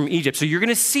exodus from Egypt. So you're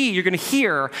going to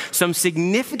hear some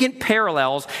significant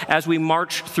parallels as we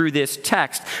march through this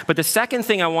text. But the second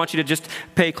thing I want you to just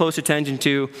pay close attention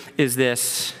to is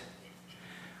this.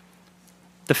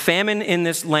 The famine in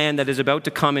this land that is about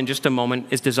to come in just a moment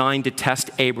is designed to test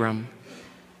Abram.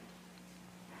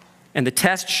 And the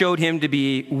test showed him to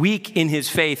be weak in his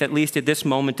faith, at least at this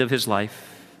moment of his life.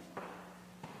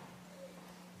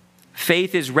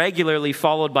 Faith is regularly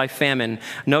followed by famine.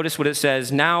 Notice what it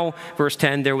says. Now, verse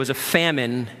 10, there was a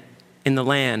famine in the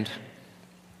land.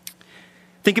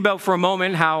 Think about for a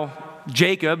moment how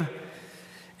Jacob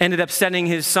ended up sending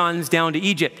his sons down to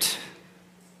Egypt.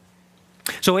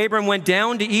 So Abram went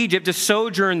down to Egypt to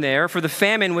sojourn there, for the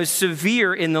famine was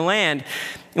severe in the land.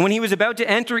 And when he was about to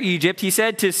enter Egypt, he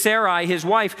said to Sarai, his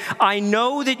wife, I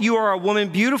know that you are a woman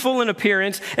beautiful in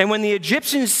appearance, and when the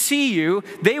Egyptians see you,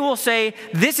 they will say,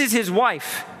 this is his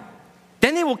wife.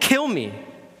 Then they will kill me,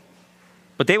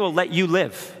 but they will let you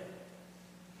live.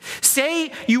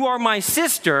 Say you are my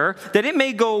sister, that it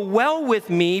may go well with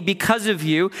me because of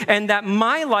you, and that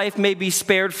my life may be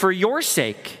spared for your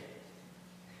sake.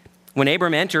 When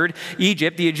Abram entered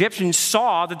Egypt, the Egyptians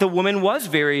saw that the woman was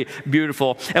very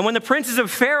beautiful. And when the princes of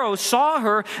Pharaoh saw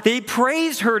her, they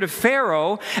praised her to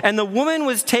Pharaoh, and the woman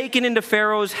was taken into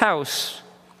Pharaoh's house.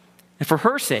 And for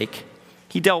her sake,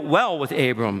 he dealt well with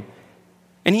Abram.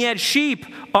 And he had sheep,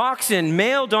 oxen,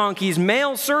 male donkeys,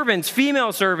 male servants,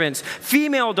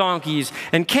 female donkeys,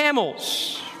 and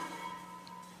camels.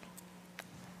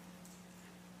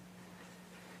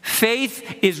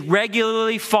 Faith is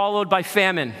regularly followed by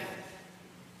famine.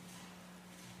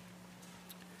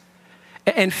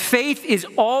 And faith is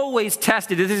always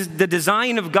tested. This is the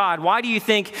design of God. Why do you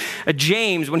think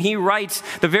James, when he writes,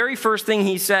 the very first thing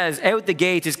he says out the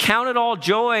gates is, count it all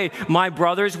joy, my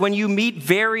brothers, when you meet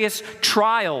various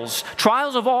trials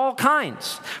of all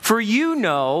kinds. For you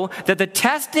know that the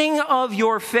testing of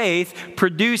your faith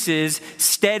produces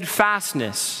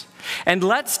steadfastness. And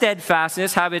let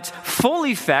steadfastness have its full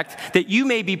effect, that you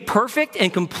may be perfect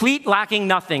and complete, lacking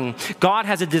nothing. God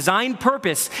has a designed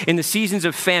purpose in the seasons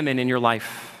of famine in your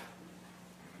life.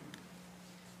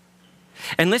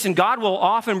 And listen, God will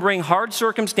often bring hard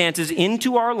circumstances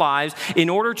into our lives in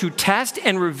order to test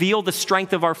and reveal the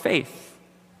strength of our faith.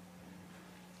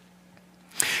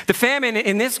 The famine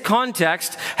in this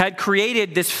context had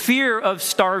created this fear of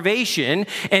starvation,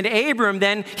 and Abram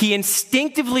then, he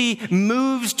instinctively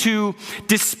moves to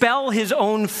dispel his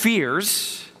own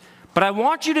fears. But I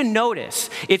want you to notice,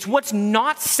 it's what's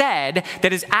not said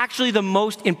that is actually the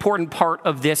most important part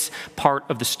of this part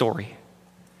of the story.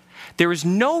 There is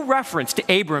no reference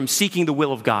to Abram seeking the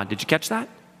will of God. Did you catch that?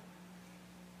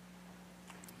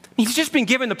 He's just been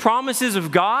given the promises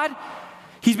of God.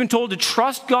 He's been told to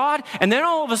trust God, and then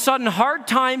all of a sudden hard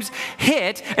times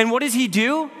hit, and what does he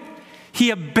do?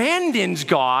 He abandons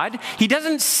God, he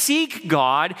doesn't seek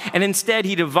God, and instead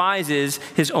he devises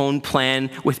his own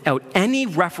plan without any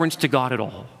reference to God at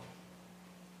all.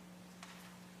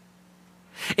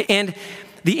 And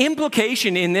the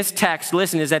implication in this text,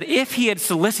 listen, is that if he had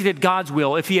solicited God's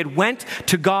will, if he had went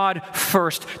to God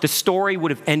first, the story would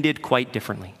have ended quite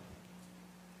differently.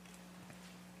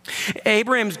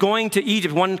 Abraham's going to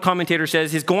Egypt, one commentator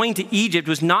says, his going to Egypt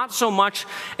was not so much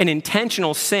an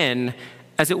intentional sin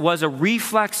as it was a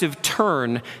reflexive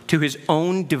turn to his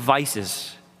own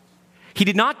devices. He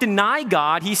did not deny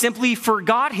God, he simply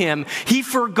forgot him. He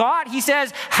forgot, he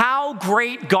says, how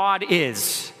great God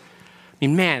is. I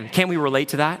mean, man, can't we relate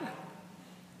to that?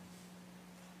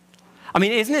 I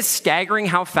mean, isn't it staggering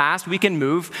how fast we can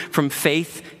move from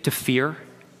faith to fear?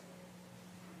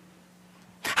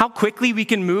 How quickly we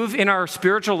can move in our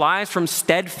spiritual lives from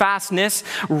steadfastness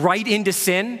right into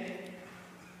sin?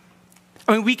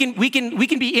 I mean, we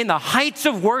can be in the heights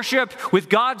of worship with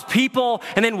God's people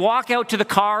and then walk out to the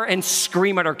car and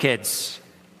scream at our kids.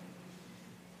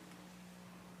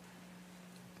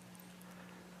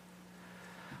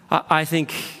 I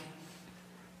think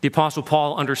the Apostle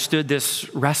Paul understood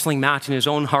this wrestling match in his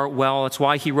own heart well. That's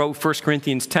why he wrote 1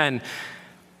 Corinthians 10,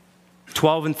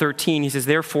 12 and 13. He says,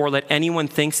 therefore, let anyone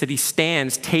thinks that he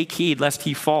stands take heed lest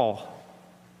he fall.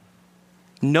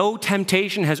 No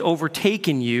temptation has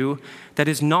overtaken you that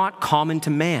is not common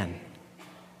to man.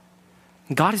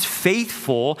 God is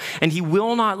faithful, and he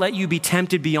will not let you be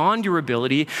tempted beyond your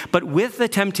ability, but with the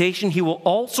temptation, he will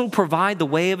also provide the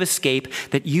way of escape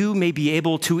that you may be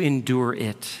able to endure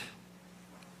it.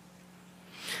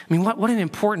 I mean, what an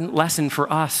important lesson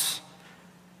for us.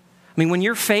 I mean, when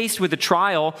you're faced with a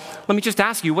trial, let me just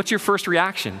ask you, what's your first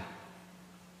reaction?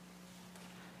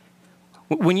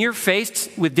 When you're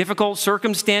faced with difficult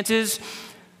circumstances,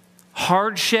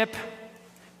 hardship,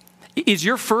 is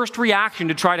your first reaction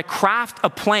to try to craft a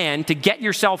plan to get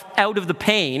yourself out of the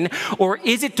pain, or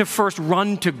is it to first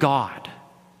run to God?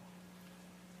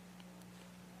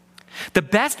 The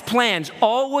best plans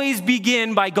always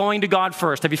begin by going to God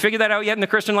first. Have you figured that out yet in the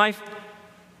Christian life?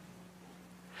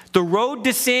 The road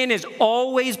to sin is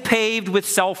always paved with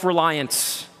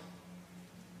self-reliance.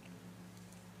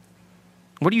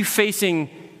 What are you facing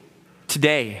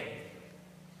today?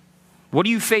 What are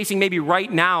you facing maybe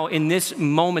right now in this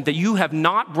moment that you have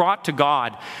not brought to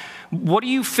God? What are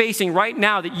you facing right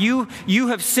now that you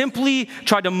have simply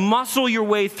tried to muscle your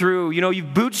way through? You know,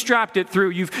 you've bootstrapped it through.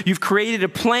 You've created a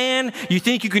plan. You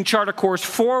think you can chart a course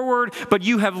forward, but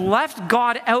you have left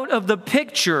God out of the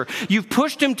picture. You've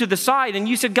pushed him to the side and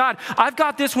you said, God, I've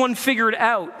got this one figured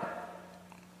out.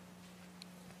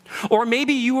 Or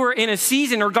maybe you were in a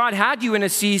season, or God had you in a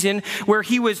season where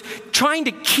he was trying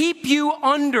to keep you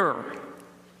under,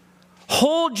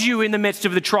 hold you in the midst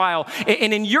of the trial.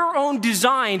 And in your own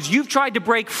designs, you've tried to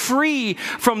break free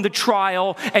from the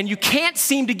trial, and you can't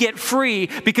seem to get free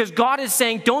because God is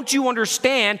saying, don't you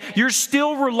understand? You're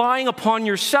still relying upon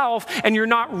yourself, and you're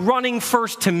not running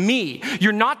first to me.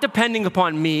 You're not depending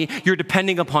upon me. You're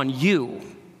depending upon you.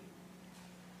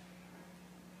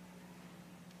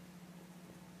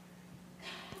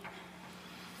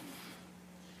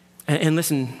 And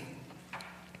listen,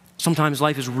 sometimes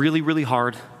life is really, really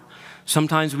hard.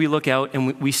 Sometimes we look out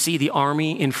and we see the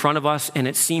army in front of us and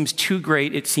it seems too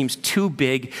great, it seems too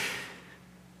big.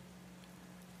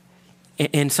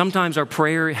 And sometimes our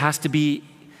prayer has to be,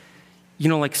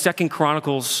 like 2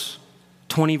 Chronicles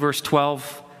 20 verse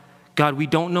 12, God, we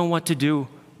don't know what to do,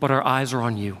 but our eyes are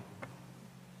on you.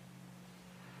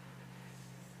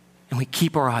 And we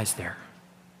keep our eyes there.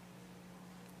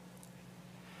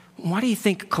 Why do you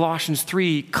think Colossians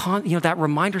 3, that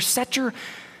reminder, set your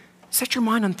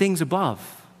mind on things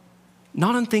above,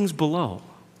 not on things below,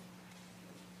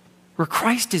 where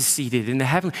Christ is seated in the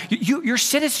heaven. Your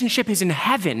citizenship is in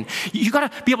heaven. You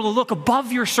got to be able to look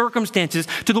above your circumstances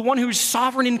to the one who's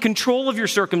sovereign in control of your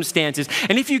circumstances.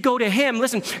 And if you go to him,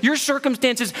 listen, your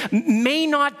circumstances may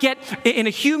not get, in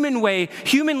a human way,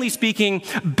 humanly speaking,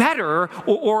 better,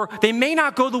 or they may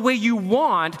not go the way you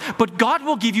want, but God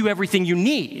will give you everything you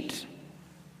need.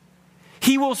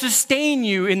 He will sustain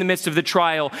you in the midst of the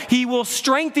trial. He will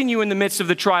strengthen you in the midst of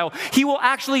the trial. He will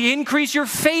actually increase your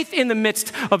faith in the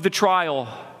midst of the trial.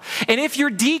 And if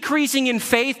you're decreasing in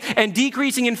faith and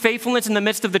decreasing in faithfulness in the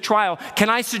midst of the trial,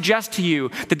 can I suggest to you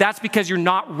that that's because you're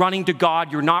not running to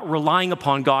God, you're not relying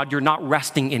upon God, you're not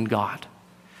resting in God.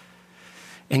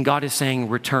 And God is saying,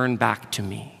 return back to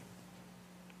me.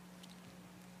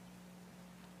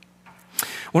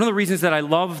 One of the reasons that I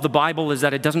love the Bible is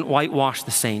that it doesn't whitewash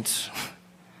the saints.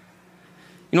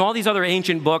 All these other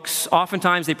ancient books,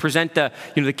 oftentimes they present the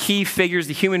key figures,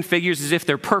 the human figures, as if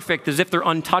they're perfect, as if they're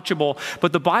untouchable.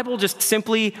 But the Bible just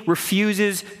simply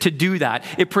refuses to do that.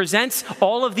 It presents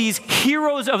all of these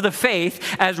heroes of the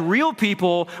faith as real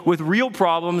people with real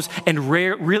problems and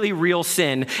really real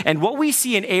sin. And what we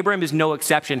see in Abraham is no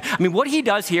exception. I mean, what he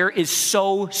does here is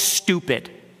so stupid.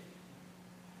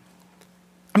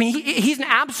 I mean, he's an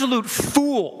absolute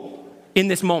fool in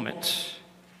this moment.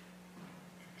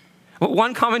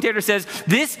 One commentator says,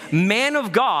 this man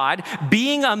of God,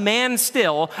 being a man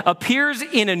still, appears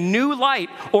in a new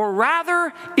light, or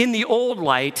rather in the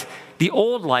light,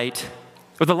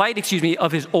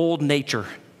 of his old nature.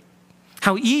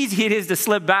 How easy it is to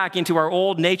slip back into our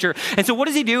old nature. And so what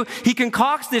does he do? He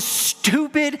concocts this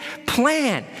stupid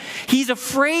plan. He's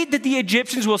afraid that the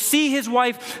Egyptians will see his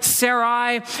wife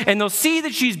Sarai, and they'll see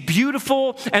that she's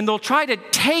beautiful, and they'll try to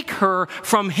take her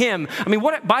from him. I mean,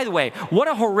 by the way, what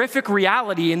a horrific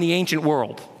reality in the ancient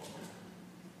world.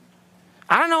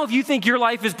 I don't know if you think your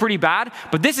life is pretty bad,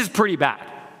 but this is pretty bad.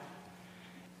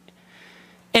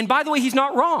 And by the way, he's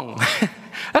not wrong.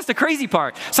 That's the crazy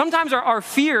part. Sometimes our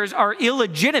fears are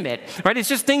illegitimate, right? It's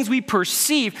just things we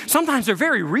perceive. Sometimes they're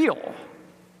very real.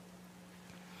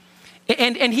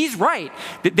 And he's right.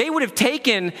 They would have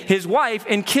taken his wife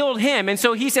and killed him. And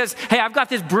so he says, hey, I've got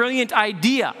this brilliant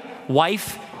idea.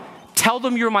 Wife, tell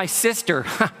them you're my sister.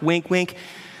 Wink, wink.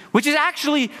 Which is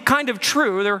actually kind of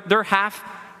true. They're half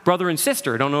brother and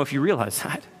sister. I don't know if you realize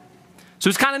that. So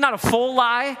it's kind of not a full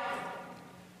lie,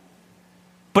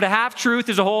 but a half-truth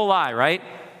is a whole lie, right?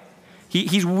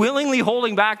 He's willingly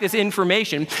holding back this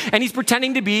information, and he's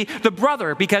pretending to be the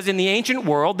brother, because in the ancient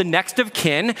world, the next of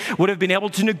kin would have been able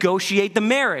to negotiate the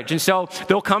marriage. And so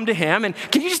they'll come to him, and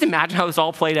can you just imagine how this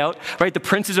all played out, right? The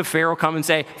princes of Pharaoh come and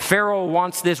say, Pharaoh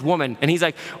wants this woman. And he's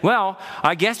like, well,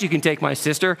 I guess you can take my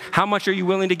sister. How much are you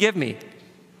willing to give me?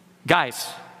 Guys,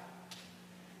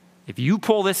 if you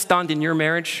pull this stunt in your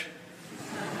marriage,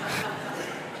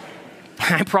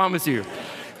 I promise you,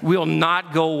 will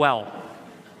not go well.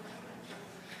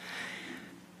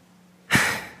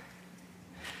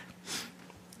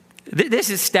 This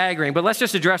is staggering, but let's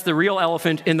just address the real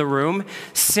elephant in the room.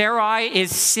 Sarai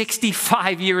is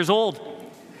 65 years old.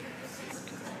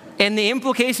 And the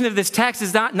implication of this text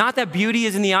is not that beauty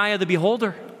is in the eye of the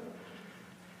beholder.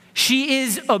 She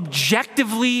is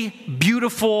objectively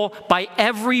beautiful by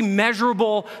every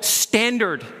measurable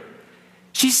standard.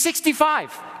 She's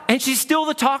 65, and she's still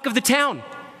the talk of the town.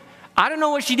 I don't know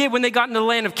what she did when they got into the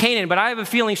land of Canaan, but I have a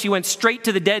feeling she went straight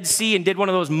to the Dead Sea and did one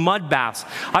of those mud baths.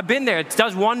 I've been there. It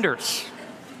does wonders.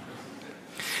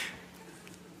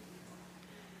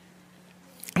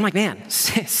 I'm like, man,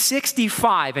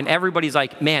 65, and everybody's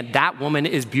like, man, that woman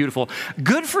is beautiful.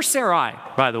 Good for Sarai,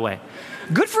 by the way.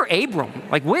 Good for Abram.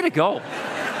 Like, way to go.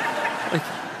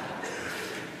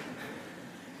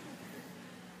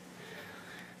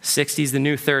 60's the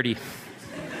new 30.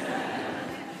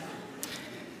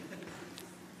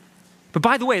 But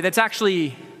by the way, that's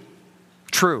actually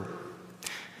true.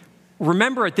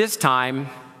 Remember, at this time,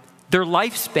 their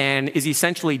lifespan is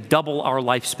essentially double our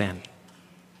lifespan.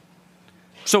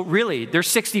 So really, their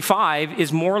 65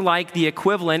 is more like the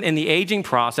equivalent in the aging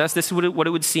process. This is what it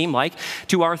would seem like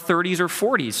to our 30s or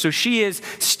 40s. So she is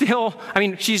still, I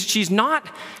mean, she's not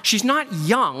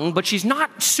young, but she's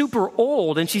not super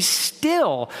old, and she's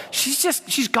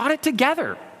got it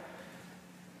together.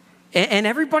 And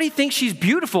everybody thinks she's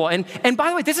beautiful. And by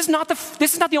the way, this is not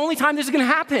the only time this is going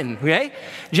to happen. Okay,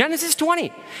 Genesis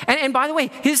 20. And by the way,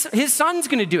 his son's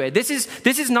going to do it. This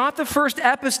is not the first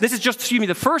episode. This is just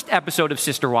the first episode of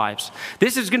Sister Wives.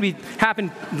 This is going to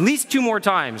happen at least 2 more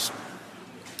times.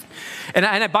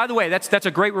 And by the way, that's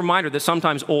a great reminder that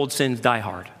sometimes old sins die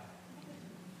hard.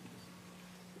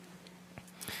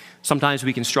 Sometimes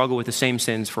we can struggle with the same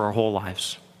sins for our whole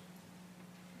lives.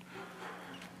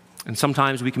 And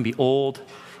sometimes we can be old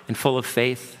and full of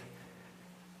faith,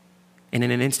 and in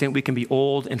an instant we can be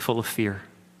old and full of fear.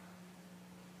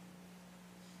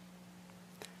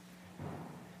 I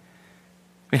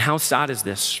mean, how sad is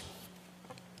this?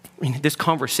 I mean, this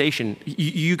conversation,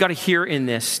 you got to hear in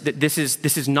this that this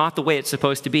is not the way it's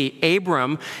supposed to be.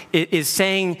 Abram is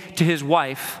saying to his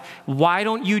wife, why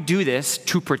don't you do this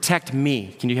to protect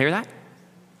me? Can you hear that?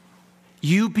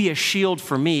 You be a shield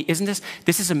for me. Isn't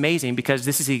this is amazing, because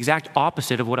this is the exact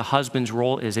opposite of what a husband's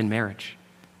role is in marriage.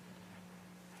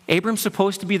 Abram's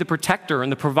supposed to be the protector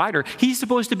and the provider. He's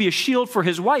supposed to be a shield for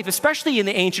his wife, especially in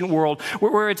the ancient world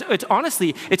where it's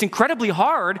honestly, it's incredibly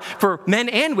hard for men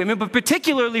and women, but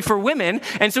particularly for women.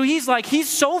 And so he's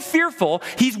so fearful,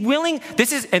 he's willing,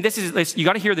 you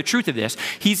got to hear the truth of this.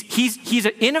 He's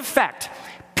in effect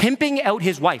pimping out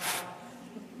his wife.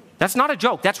 That's not a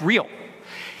joke, that's real.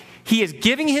 He is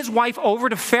giving his wife over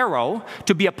to Pharaoh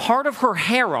to be a part of her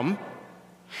harem,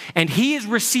 and he is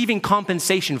receiving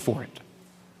compensation for it.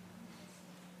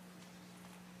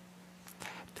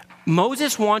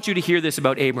 Moses wants you to hear this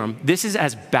about Abram. This is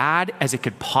as bad as it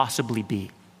could possibly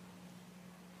be.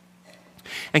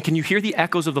 And can you hear the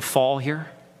echoes of the fall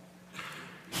here?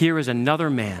 Here is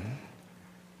another man,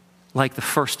 like the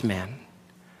first man,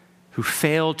 who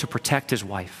failed to protect his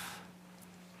wife.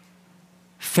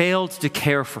 failed to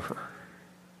care for her.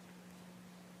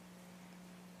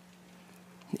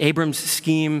 Abram's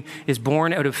scheme is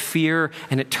born out of fear,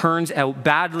 and it turns out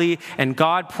badly, and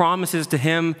God promises to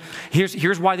him.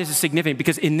 Here's why this is significant,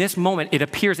 because in this moment, it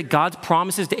appears that God's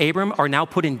promises to Abram are now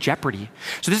put in jeopardy.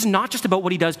 So this is not just about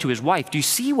what he does to his wife. Do you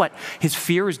see what his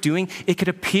fear is doing? It could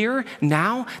appear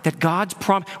now that God's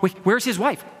wait, where's his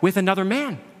wife? With another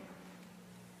man.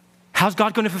 How's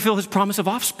God going to fulfill his promise of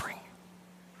offspring?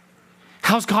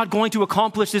 How's God going to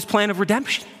accomplish this plan of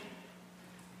redemption?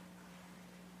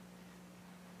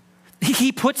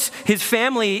 He puts his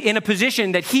family in a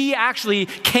position that he actually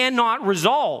cannot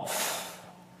resolve.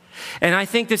 And I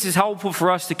think this is helpful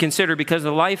for us to consider, because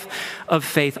the life of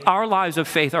faith, our lives of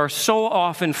faith, are so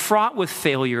often fraught with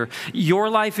failure. Your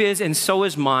life is, and so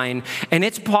is mine. And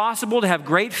it's possible to have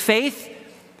great faith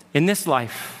in this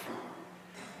life.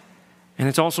 And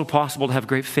it's also possible to have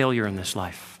great failure in this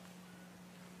life.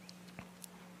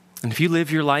 And if you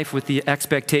live your life with the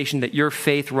expectation that your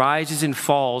faith rises and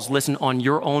falls, listen, on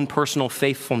your own personal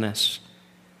faithfulness,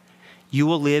 you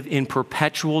will live in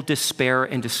perpetual despair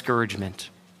and discouragement.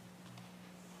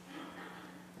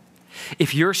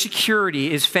 If your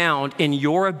security is found in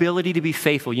your ability to be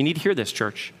faithful, you need to hear this,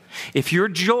 church. If your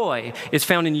joy is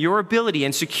found in your ability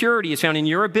and security is found in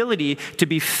your ability to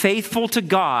be faithful to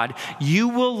God, you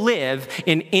will live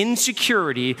in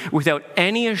insecurity without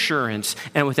any assurance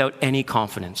and without any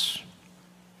confidence.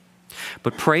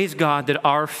 But praise God that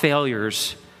our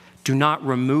failures do not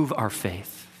remove our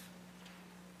faith.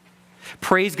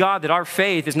 Praise God that our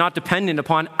faith is not dependent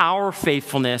upon our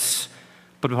faithfulness,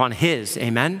 but upon His.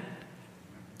 Amen?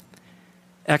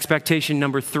 Expectation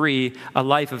number 3, a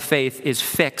life of faith is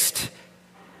fixed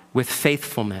with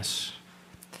faithfulness.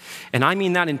 And I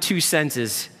mean that in two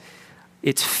senses.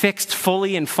 It's fixed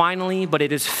fully and finally, but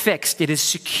it is fixed. It is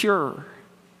secure.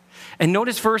 And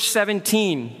notice verse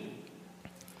 17.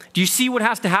 Do you see what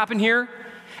has to happen here?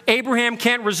 Abraham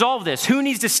can't resolve this. Who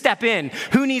needs to step in?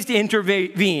 Who needs to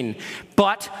intervene?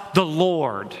 But the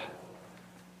Lord.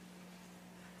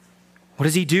 What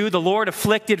does he do? The Lord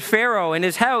afflicted Pharaoh and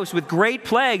his house with great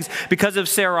plagues because of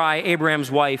Sarai,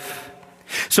 Abraham's wife.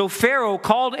 So Pharaoh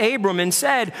called Abram and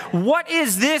said, "What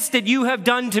is this that you have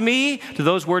done to me?" Do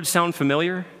those words sound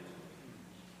familiar?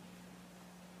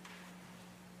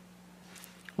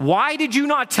 Why did you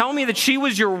not tell me that she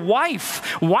was your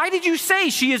wife? Why did you say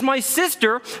she is my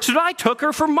sister, so that I took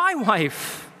her for my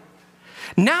wife?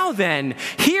 Now then,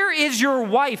 here is your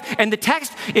wife. And the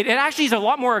text, it actually is a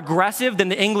lot more aggressive than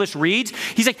the English reads.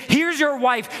 He's like, here's your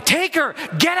wife. Take her.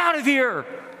 Get out of here.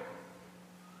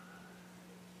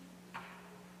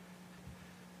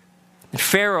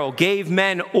 Pharaoh gave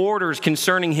men orders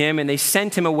concerning him, and they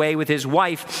sent him away with his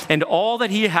wife and all that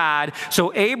he had.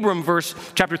 So Abram,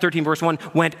 chapter 13, verse 1,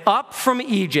 went up from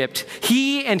Egypt,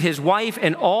 he and his wife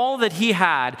and all that he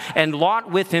had, and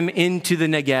Lot with him into the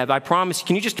Negev. I promise,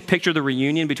 can you just picture the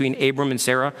reunion between Abram and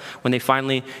Sarah when they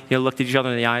finally looked at each other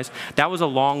in the eyes? That was a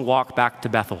long walk back to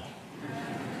Bethel.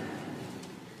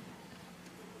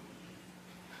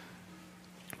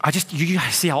 You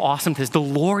guys see how awesome this is. The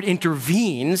Lord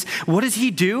intervenes. What does he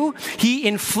do? He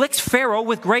inflicts Pharaoh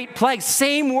with great plagues.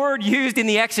 Same word used in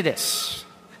the Exodus.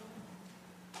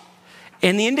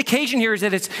 And the indication here is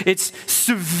that it's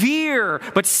severe,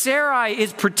 but Sarai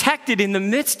is protected in the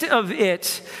midst of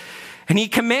it. And he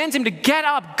commands him to get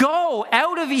up, go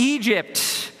out of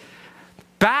Egypt,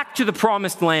 back to the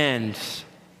promised land.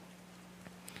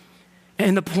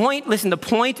 And the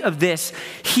point of this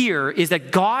here is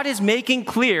that God is making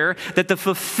clear that the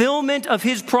fulfillment of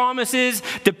his promises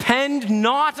depend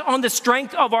not on the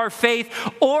strength of our faith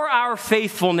or our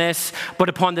faithfulness, but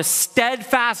upon the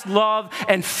steadfast love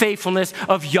and faithfulness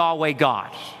of Yahweh God.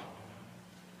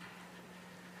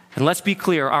 And let's be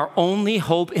clear, our only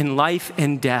hope in life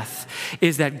and death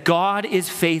is that God is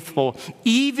faithful,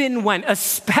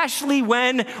 especially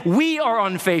when we are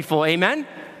unfaithful. Amen?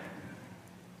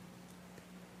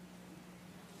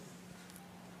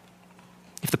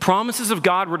 If the promises of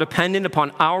God were dependent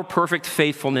upon our perfect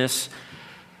faithfulness,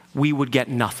 we would get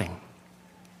nothing.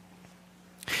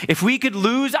 If we could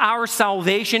lose our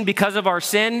salvation because of our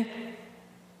sin,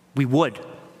 we would.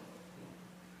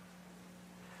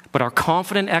 But our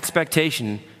confident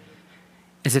expectation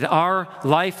is that our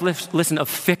life, of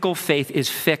fickle faith is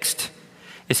fixed,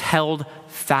 is held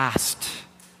fast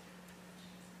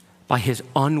by his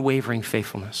unwavering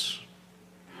faithfulness.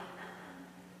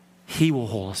 He will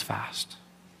hold us fast.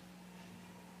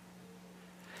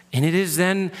 And it is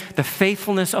then the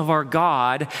faithfulness of our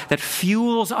God that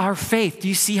fuels our faith. Do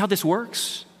you see how this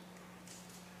works?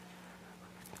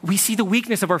 we see the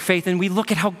weakness of our faith and we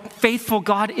look at how faithful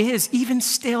God is, even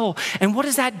still. And what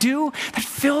does that do? That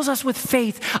fills us with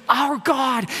faith. Our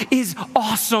God is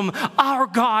awesome. Our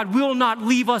God will not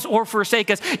leave us or forsake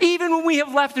us, even when we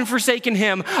have left and forsaken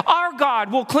him. Our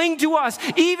God will cling to us,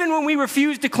 even when we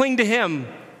refuse to cling to him.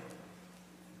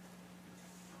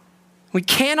 We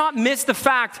cannot miss the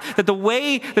fact that the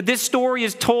way that this story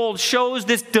is told shows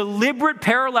this deliberate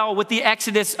parallel with the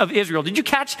Exodus of Israel. Did you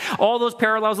catch all those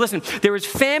parallels? Listen, there was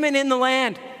famine in the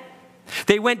land.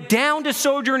 They went down to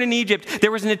sojourn in Egypt.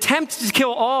 There was an attempt to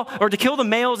kill the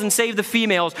males and save the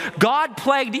females. God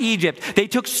plagued Egypt. They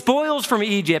took spoils from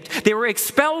Egypt. They were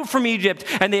expelled from Egypt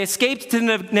and they escaped to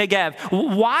Negev.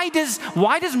 Why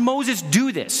does Moses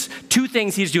do this? Two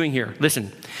things he's doing here.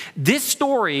 Listen, this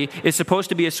story is supposed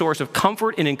to be a source of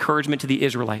comfort and encouragement to the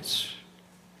Israelites.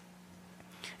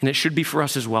 And it should be for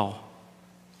us as well.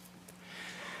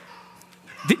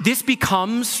 This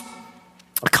becomes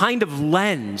a kind of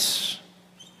lens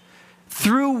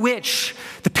through which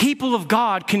the people of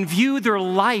God can view their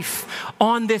life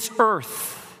on this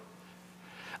earth.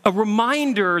 A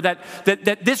reminder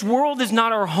that this world is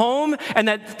not our home and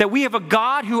that we have a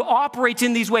God who operates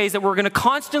in these ways, that we're going to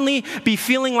constantly be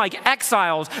feeling like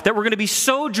exiles, that we're going to be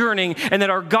sojourning, and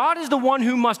that our God is the one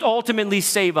who must ultimately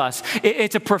save us.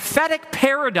 It's a prophetic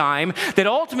paradigm that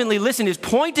ultimately, listen, is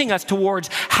pointing us towards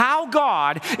how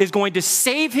God is going to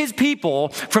save his people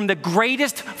from the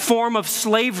greatest form of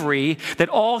slavery that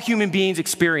all human beings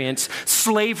experience,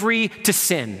 slavery to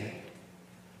sin.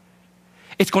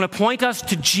 It's going to point us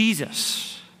to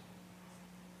Jesus,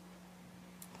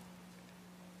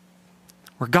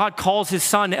 where God calls his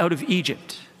son out of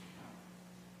Egypt.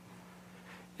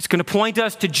 It's going to point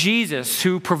us to Jesus,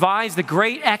 who provides the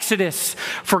great exodus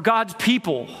for God's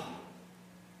people.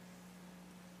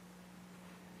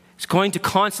 It's going to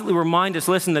constantly remind us,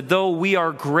 listen, that though we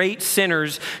are great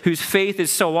sinners whose faith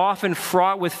is so often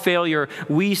fraught with failure,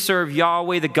 we serve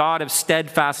Yahweh, the God of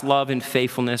steadfast love and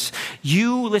faithfulness.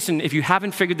 You, listen, if you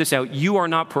haven't figured this out, you are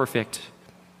not perfect.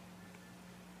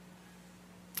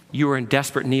 You are in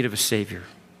desperate need of a Savior,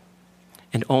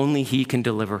 and only he can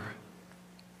deliver.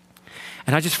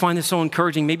 And I just find this so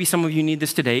encouraging. Maybe some of you need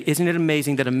this today. Isn't it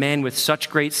amazing that a man with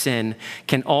such great sin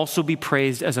can also be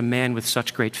praised as a man with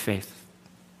such great faith?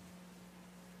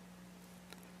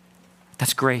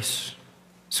 That's grace.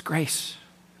 It's grace.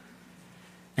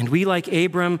 And we, like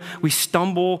Abram, we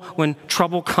stumble when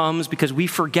trouble comes because we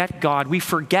forget God. We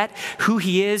forget who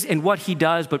he is and what he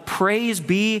does. But praise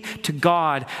be to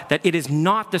God that it is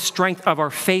not the strength of our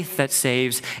faith that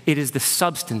saves. It is the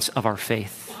substance of our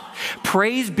faith.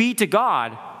 Praise be to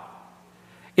God.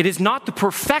 It is not the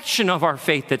perfection of our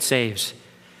faith that saves,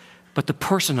 but the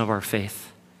person of our faith.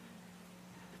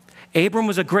 Abram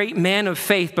was a great man of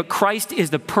faith, but Christ is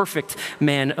the perfect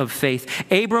man of faith.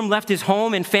 Abram left his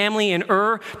home and family in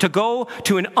Ur to go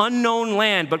to an unknown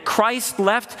land, but Christ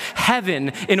left heaven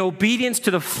in obedience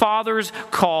to the Father's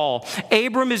call.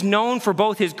 Abram is known for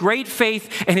both his great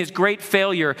faith and his great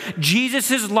failure.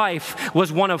 Jesus' life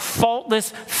was one of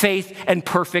faultless faith and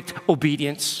perfect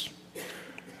obedience.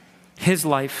 His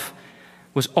life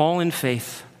was all in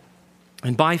faith,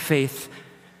 and by faith,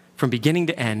 from beginning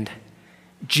to end,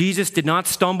 Jesus did not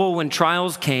stumble when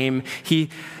trials came.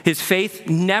 His faith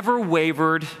never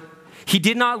wavered. He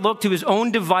did not look to his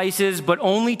own devices, but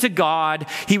only to God.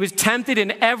 He was tempted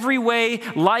in every way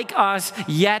like us,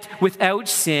 yet without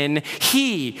sin.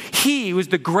 He was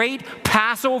the great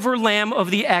Passover lamb of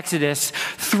the Exodus,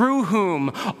 through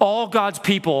whom all God's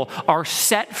people are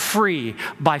set free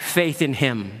by faith in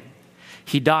him.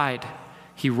 He died,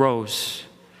 he rose,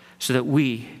 so that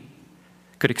we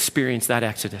could experience that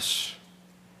Exodus.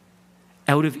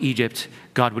 Out of Egypt,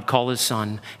 God would call his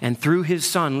son. And through his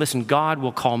son, listen, God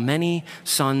will call many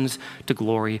sons to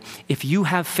glory. If you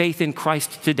have faith in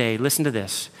Christ today, listen to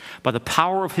this. By the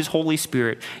power of his Holy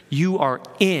Spirit, you are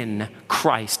in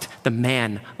Christ, the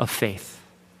man of faith.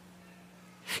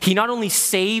 He not only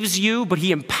saves you, but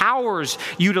he empowers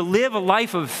you to live a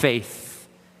life of faith.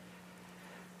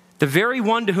 The very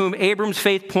one to whom Abram's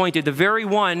faith pointed, the very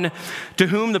one to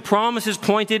whom the promises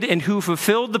pointed and who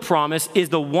fulfilled the promise, is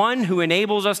the one who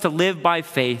enables us to live by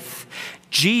faith.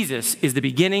 Jesus is the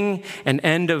beginning and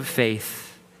end of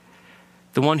faith.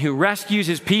 The one who rescues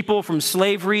his people from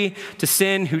slavery to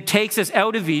sin, who takes us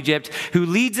out of Egypt, who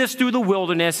leads us through the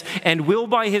wilderness, and will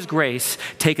by his grace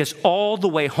take us all the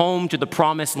way home to the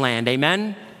promised land.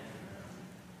 Amen?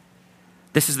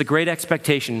 This is the great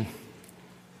expectation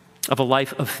of a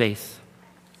life of faith.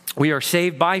 We are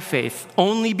saved by faith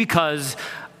only because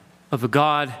of a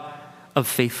God of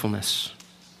faithfulness.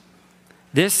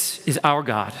 This is our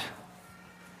God.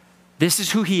 This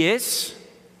is who he is.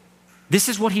 This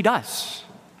is what he does.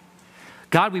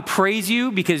 God, we praise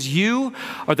you because you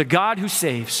are the God who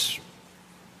saves.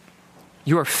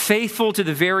 You are faithful to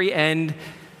the very end.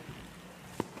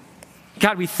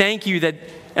 God, we thank you that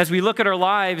as we look at our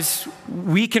lives,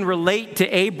 we can relate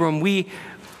to Abram. We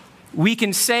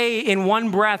can say in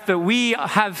one breath that we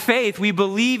have faith. We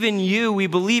believe in you. We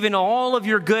believe in all of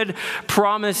your good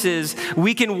promises.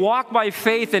 We can walk by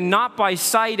faith and not by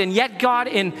sight. And yet, God,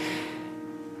 in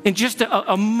just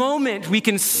a moment, we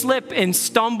can slip and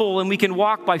stumble and we can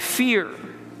walk by fear.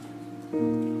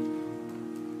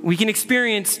 We can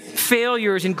experience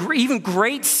failures and even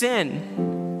great sin.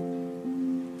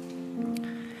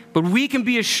 But we can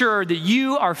be assured that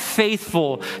you are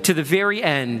faithful to the very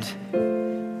end.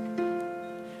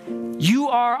 You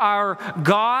are our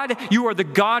God. You are the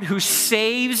God who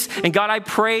saves. And God, I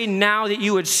pray now that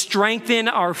you would strengthen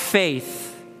our faith.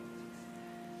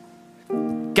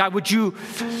 God, would you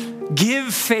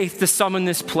give faith to some in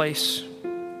this place?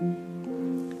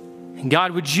 And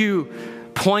God, would you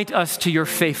point us to your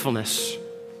faithfulness?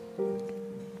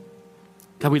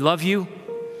 God, we love you.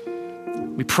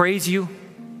 We praise you.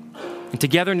 And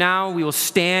together now we will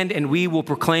stand and we will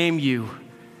proclaim you.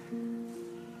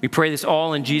 We pray this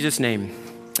all in Jesus' name.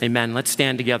 Amen. Let's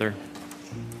stand together.